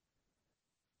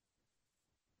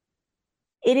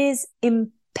 It is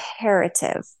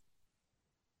imperative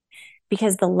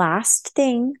because the last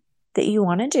thing that you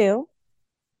want to do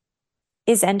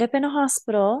is end up in a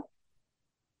hospital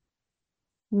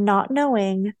not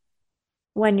knowing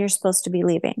when you're supposed to be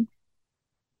leaving.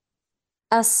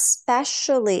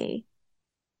 Especially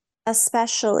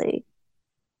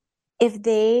if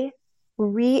they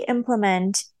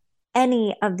re-implement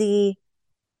any of the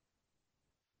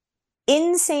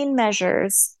insane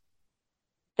measures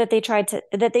that they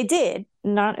did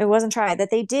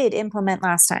implement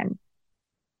last time,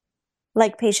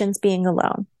 like patients being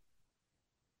alone.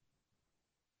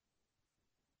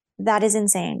 That is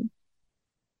insane.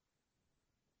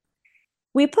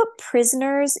 We put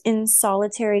prisoners in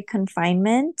solitary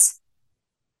confinement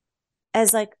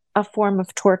as like a form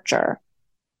of torture.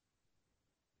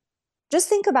 Just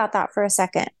think about that for a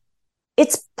second.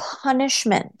 It's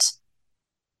punishment.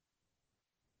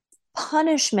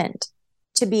 Punishment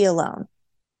to be alone.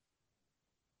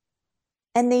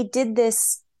 And they did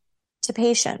this to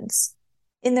patients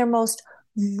in their most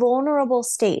vulnerable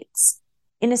states,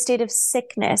 in a state of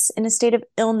sickness, in a state of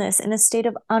illness, in a state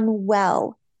of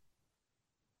unwell.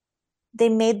 They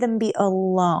made them be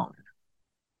alone.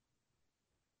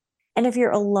 And if you're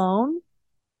alone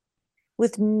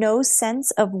with no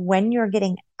sense of when you're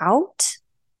getting out,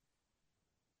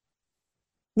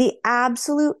 the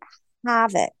absolute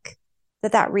havoc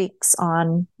that wreaks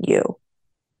on you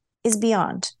is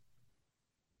beyond.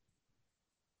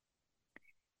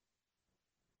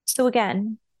 So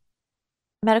again,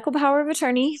 medical power of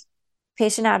attorney,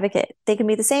 patient advocate. They can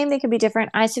be the same, they can be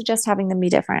different. I suggest having them be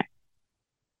different.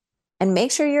 And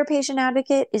make sure your patient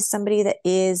advocate is somebody that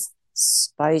is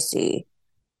spicy.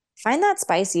 Find that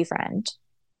spicy friend.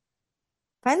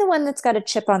 Find the one that's got a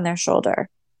chip on their shoulder,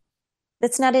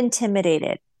 that's not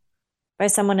intimidated by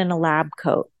someone in a lab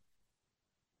coat,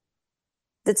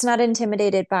 that's not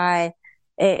intimidated by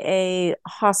a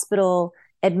hospital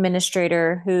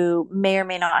administrator who may or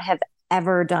may not have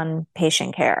ever done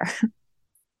patient care.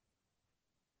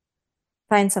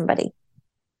 Find somebody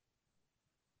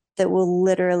that will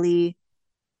literally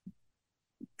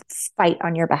fight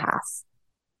on your behalf.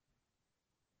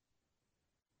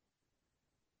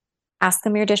 Ask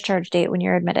them your discharge date when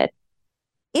you're admitted.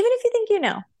 Even if you think you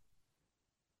know.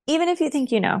 Even if you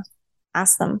think you know,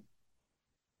 ask them.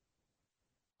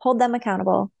 Hold them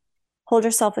accountable. Hold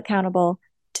yourself accountable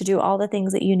to do all the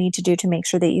things that you need to do to make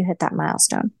sure that you hit that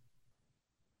milestone.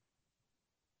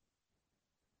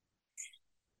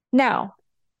 Now,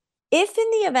 if in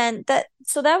the event that,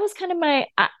 so that was kind of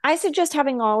I suggest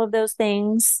having all of those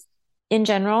things in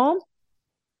general.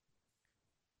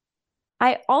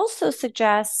 I also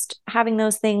suggest having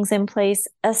those things in place,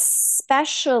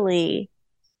 especially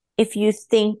if you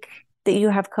think that you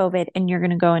have COVID and you're going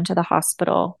to go into the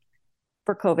hospital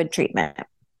for COVID treatment.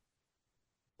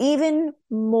 Even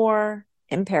more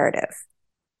imperative.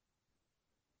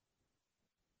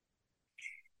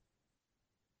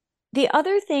 The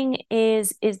other thing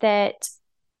is that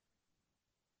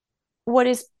what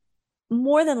is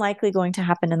more than likely going to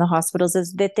happen in the hospitals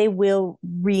is that they will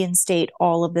reinstate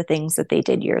all of the things that they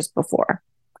did years before,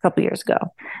 a couple years ago.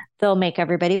 They'll make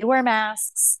everybody wear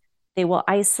masks. They will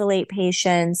isolate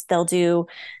patients. They'll do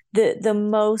the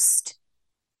most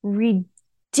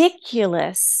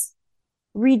ridiculous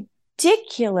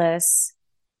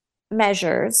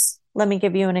measures. Let me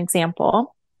give you an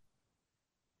example.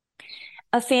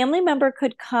 A family member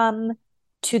could come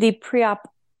to the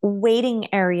pre-op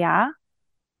waiting area,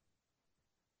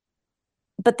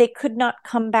 but they could not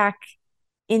come back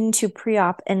into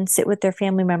pre-op and sit with their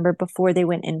family member before they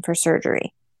went in for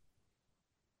surgery.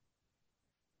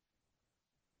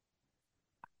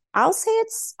 I'll say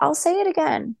it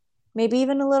again, maybe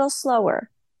even a little slower,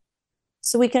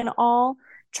 so we can all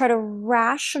try to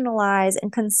rationalize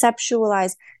and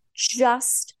conceptualize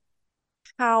just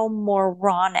how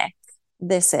moronic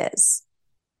this is.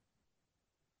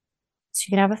 So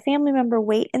you can have a family member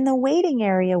wait in the waiting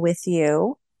area with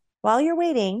you while you're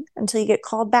waiting until you get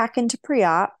called back into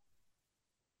pre-op.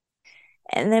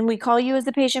 And then we call you as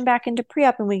the patient back into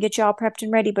pre-op and we get you all prepped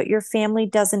and ready, but your family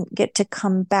doesn't get to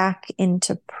come back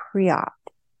into pre-op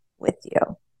with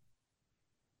you.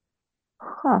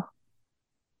 Huh.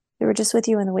 They were just with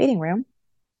you in the waiting room.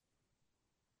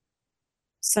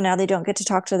 So now they don't get to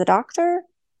talk to the doctor.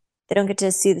 They don't get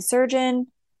to see the surgeon.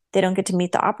 They don't get to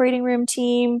meet the operating room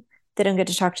team. They don't get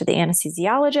to talk to the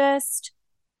anesthesiologist.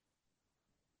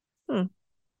 It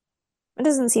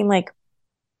doesn't seem like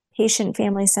patient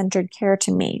family-centered care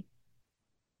to me.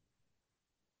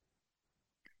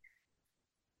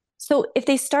 So if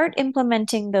they start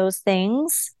implementing those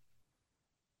things,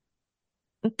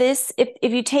 if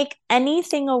you take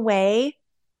anything away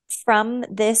from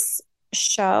this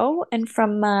show and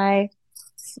from my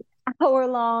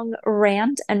hour-long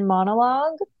rant and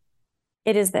monologue,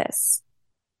 it is this.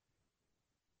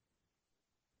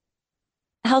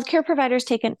 Healthcare providers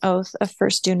take an oath of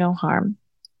first do no harm.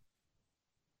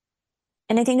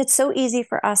 And I think it's so easy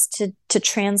for us to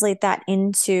translate that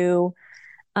into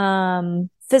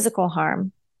physical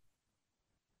harm,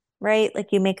 right?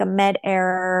 Like you make a med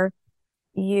error,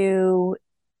 you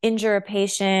injure a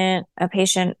patient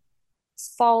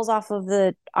falls off of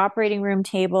the operating room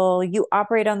table, you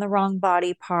operate on the wrong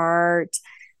body part,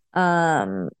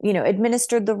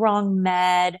 administered the wrong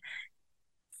med.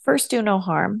 First do no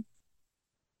harm.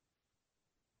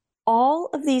 All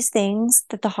of these things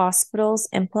that the hospitals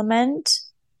implemented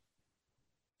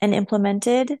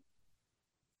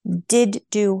did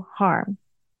do harm.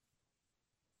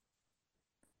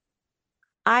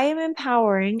 I am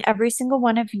empowering every single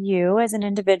one of you as an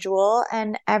individual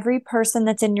and every person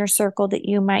that's in your circle that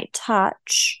you might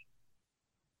touch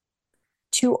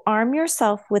to arm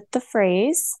yourself with the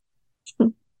phrase,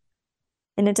 and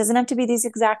it doesn't have to be these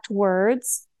exact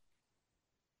words,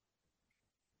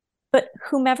 but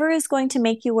whomever is going to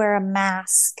make you wear a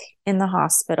mask in the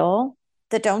hospital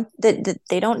that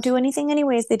they don't do anything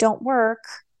anyways, they don't work,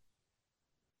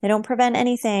 they don't prevent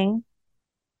anything.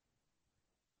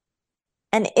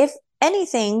 And if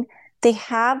anything, they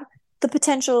have the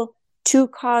potential to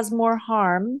cause more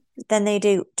harm than they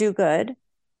do good.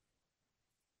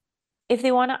 If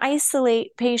they want to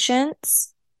isolate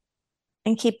patients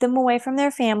and keep them away from their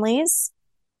families,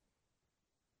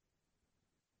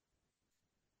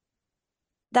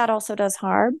 that also does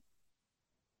harm.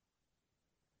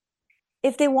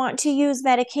 If they want to use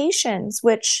medications,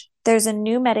 which there's a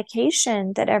new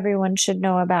medication that everyone should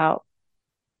know about.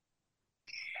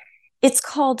 It's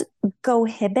called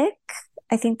Gohibic.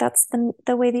 I think that's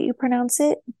the way that you pronounce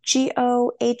it.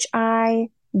 Gohibic.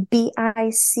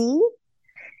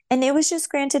 And it was just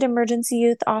granted emergency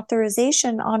use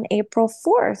authorization on April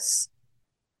 4th.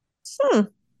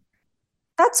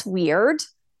 That's weird.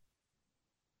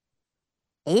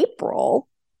 April?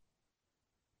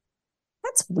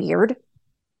 That's weird.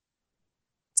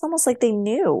 It's almost like they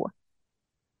knew.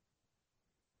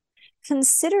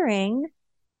 Considering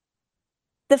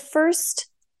the first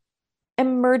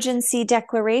emergency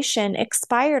declaration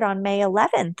expired on May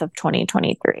 11th of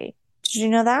 2023. Did you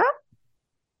know that?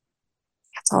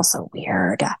 That's also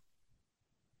weird.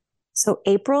 So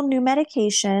April, new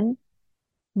medication.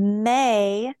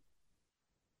 May,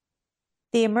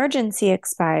 the emergency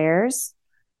expires.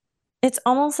 It's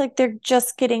almost like they're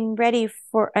just getting ready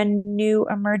for a new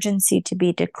emergency to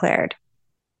be declared.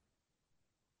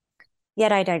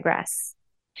 Yet I digress.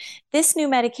 This new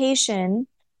medication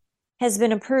has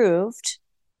been approved,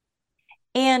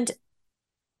 and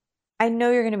I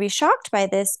know you're going to be shocked by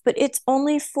this, but it's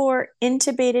only for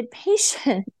intubated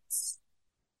patients.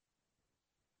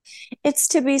 It's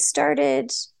to be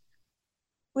started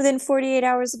within 48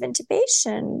 hours of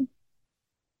intubation.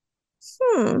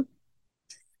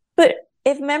 But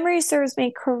if memory serves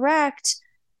me correct,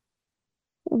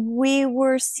 we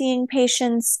were seeing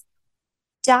patients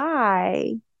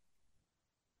die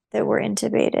that were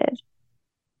intubated.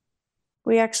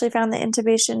 We actually found that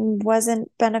intubation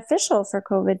wasn't beneficial for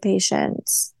COVID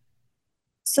patients.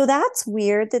 So that's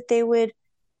weird that they would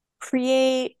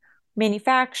create,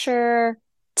 manufacture,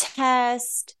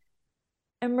 test,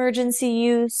 emergency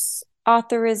use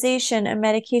authorization, a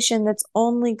medication that's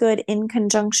only good in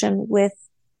conjunction with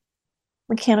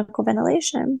mechanical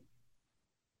ventilation.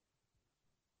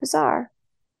 Bizarre.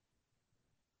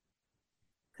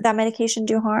 Could that medication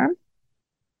do harm?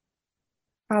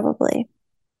 Probably.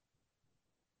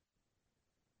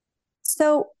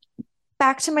 So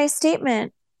back to my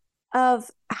statement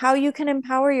of how you can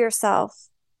empower yourself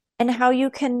and how you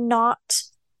cannot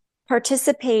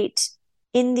participate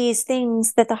in these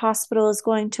things that the hospital is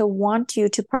going to want you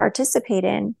to participate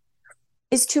in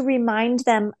is to remind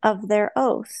them of their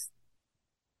oath.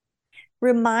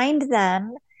 Remind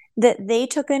them that they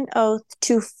took an oath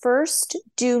to first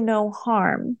do no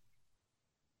harm.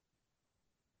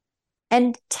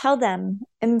 And tell them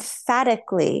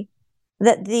emphatically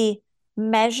that the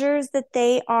measures that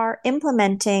they are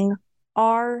implementing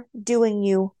are doing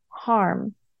you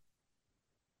harm.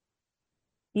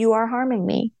 You are harming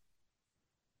me.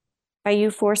 By you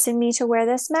forcing me to wear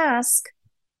this mask,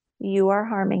 you are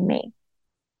harming me.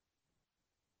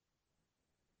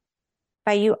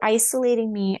 By you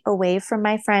isolating me away from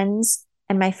my friends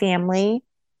and my family,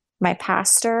 my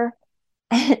pastor,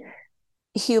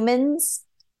 humans,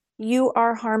 you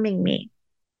are harming me.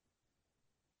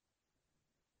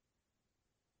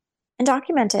 And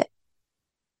document it.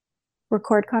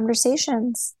 Record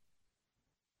conversations.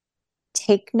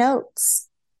 Take notes.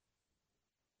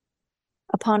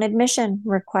 Upon admission,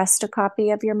 request a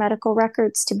copy of your medical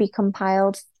records to be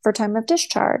compiled for time of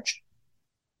discharge.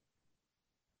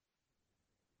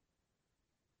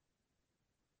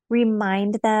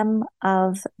 Remind them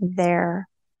of their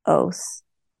oath.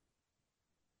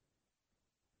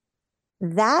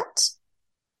 That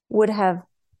would have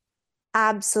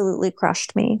absolutely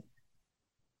crushed me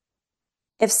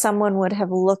if someone would have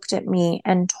looked at me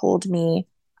and told me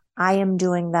I am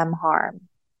doing them harm.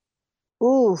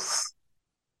 Oof.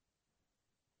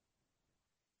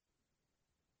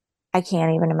 I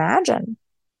can't even imagine.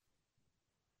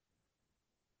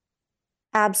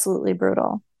 Absolutely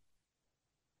brutal.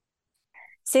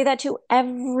 Say that to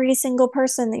every single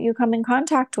person that you come in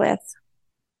contact with.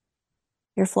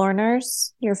 Your floor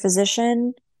nurse, your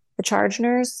physician, the charge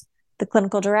nurse, the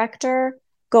clinical director.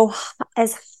 Go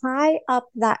as high up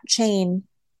that chain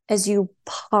as you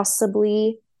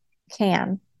possibly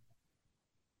can.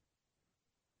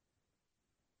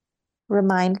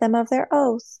 Remind them of their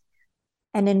oath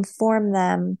and inform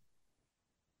them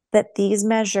that these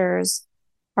measures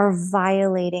are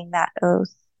violating that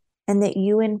oath and that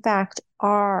you, in fact,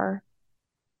 are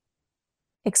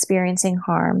experiencing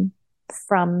harm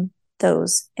from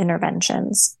those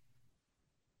interventions.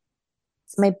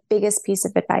 It's my biggest piece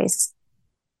of advice,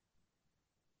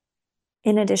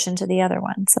 in addition to the other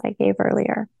ones that I gave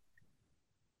earlier.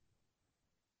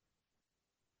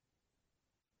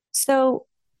 So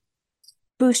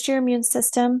boost your immune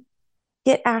system,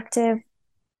 get active,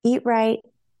 eat right,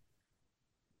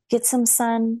 get some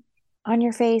sun on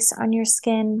your face, on your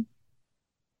skin,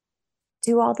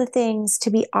 do all the things to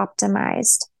be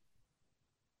optimized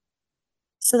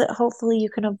so that hopefully you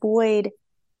can avoid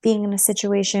being in a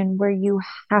situation where you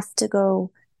have to go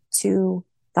to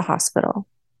the hospital.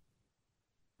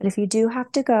 But if you do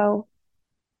have to go,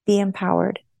 be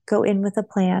empowered. Go in with a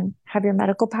plan. Have your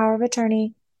medical power of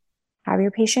attorney. Have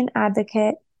your patient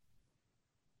advocate.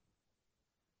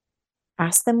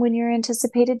 Ask them when your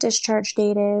anticipated discharge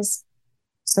date is.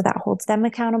 So that holds them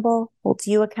accountable, holds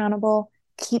you accountable,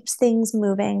 keeps things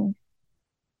moving.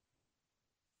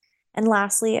 And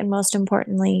lastly, and most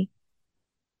importantly,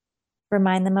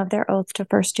 remind them of their oath to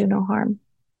first do no harm.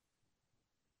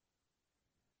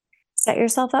 Set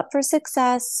yourself up for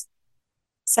success.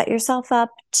 Set yourself up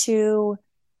to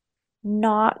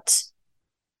not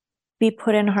be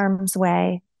put in harm's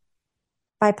way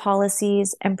by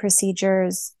policies and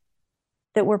procedures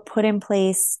that were put in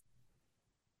place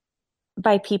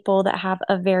by people that have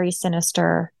a very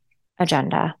sinister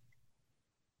agenda.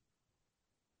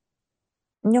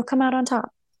 And you'll come out on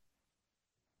top.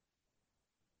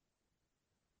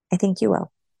 I think you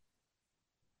will.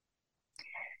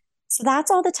 So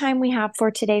that's all the time we have for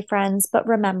today, friends. But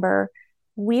remember,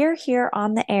 we're here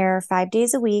on the air 5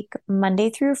 days a week, Monday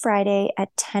through Friday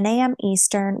at 10 a.m.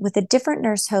 Eastern with a different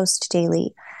nurse host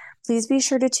daily. Please be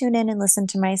sure to tune in and listen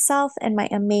to myself and my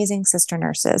amazing sister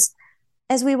nurses.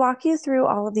 As we walk you through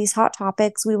all of these hot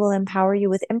topics, we will empower you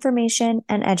with information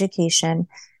and education.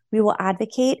 We will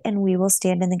advocate and we will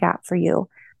stand in the gap for you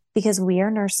because we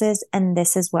are nurses and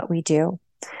this is what we do.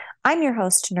 I'm your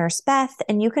host, Nurse Beth,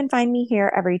 and you can find me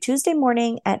here every Tuesday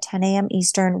morning at 10 a.m.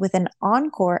 Eastern with an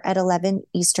encore at 11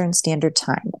 Eastern Standard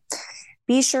Time.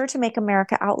 Be sure to make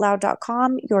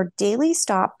AmericaOutloud.com your daily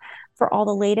stop for all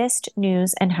the latest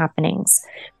news and happenings.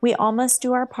 We all must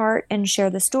do our part and share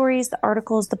the stories, the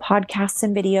articles, the podcasts,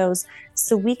 and videos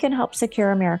so we can help secure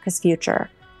America's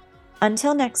future.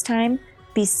 Until next time,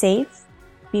 be safe,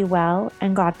 be well,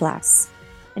 and God bless.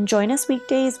 And join us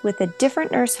weekdays with a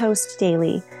different nurse host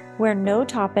daily, where no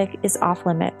topic is off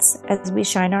limits as we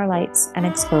shine our lights and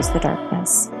expose the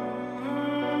darkness.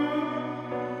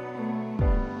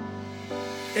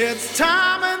 It's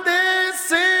time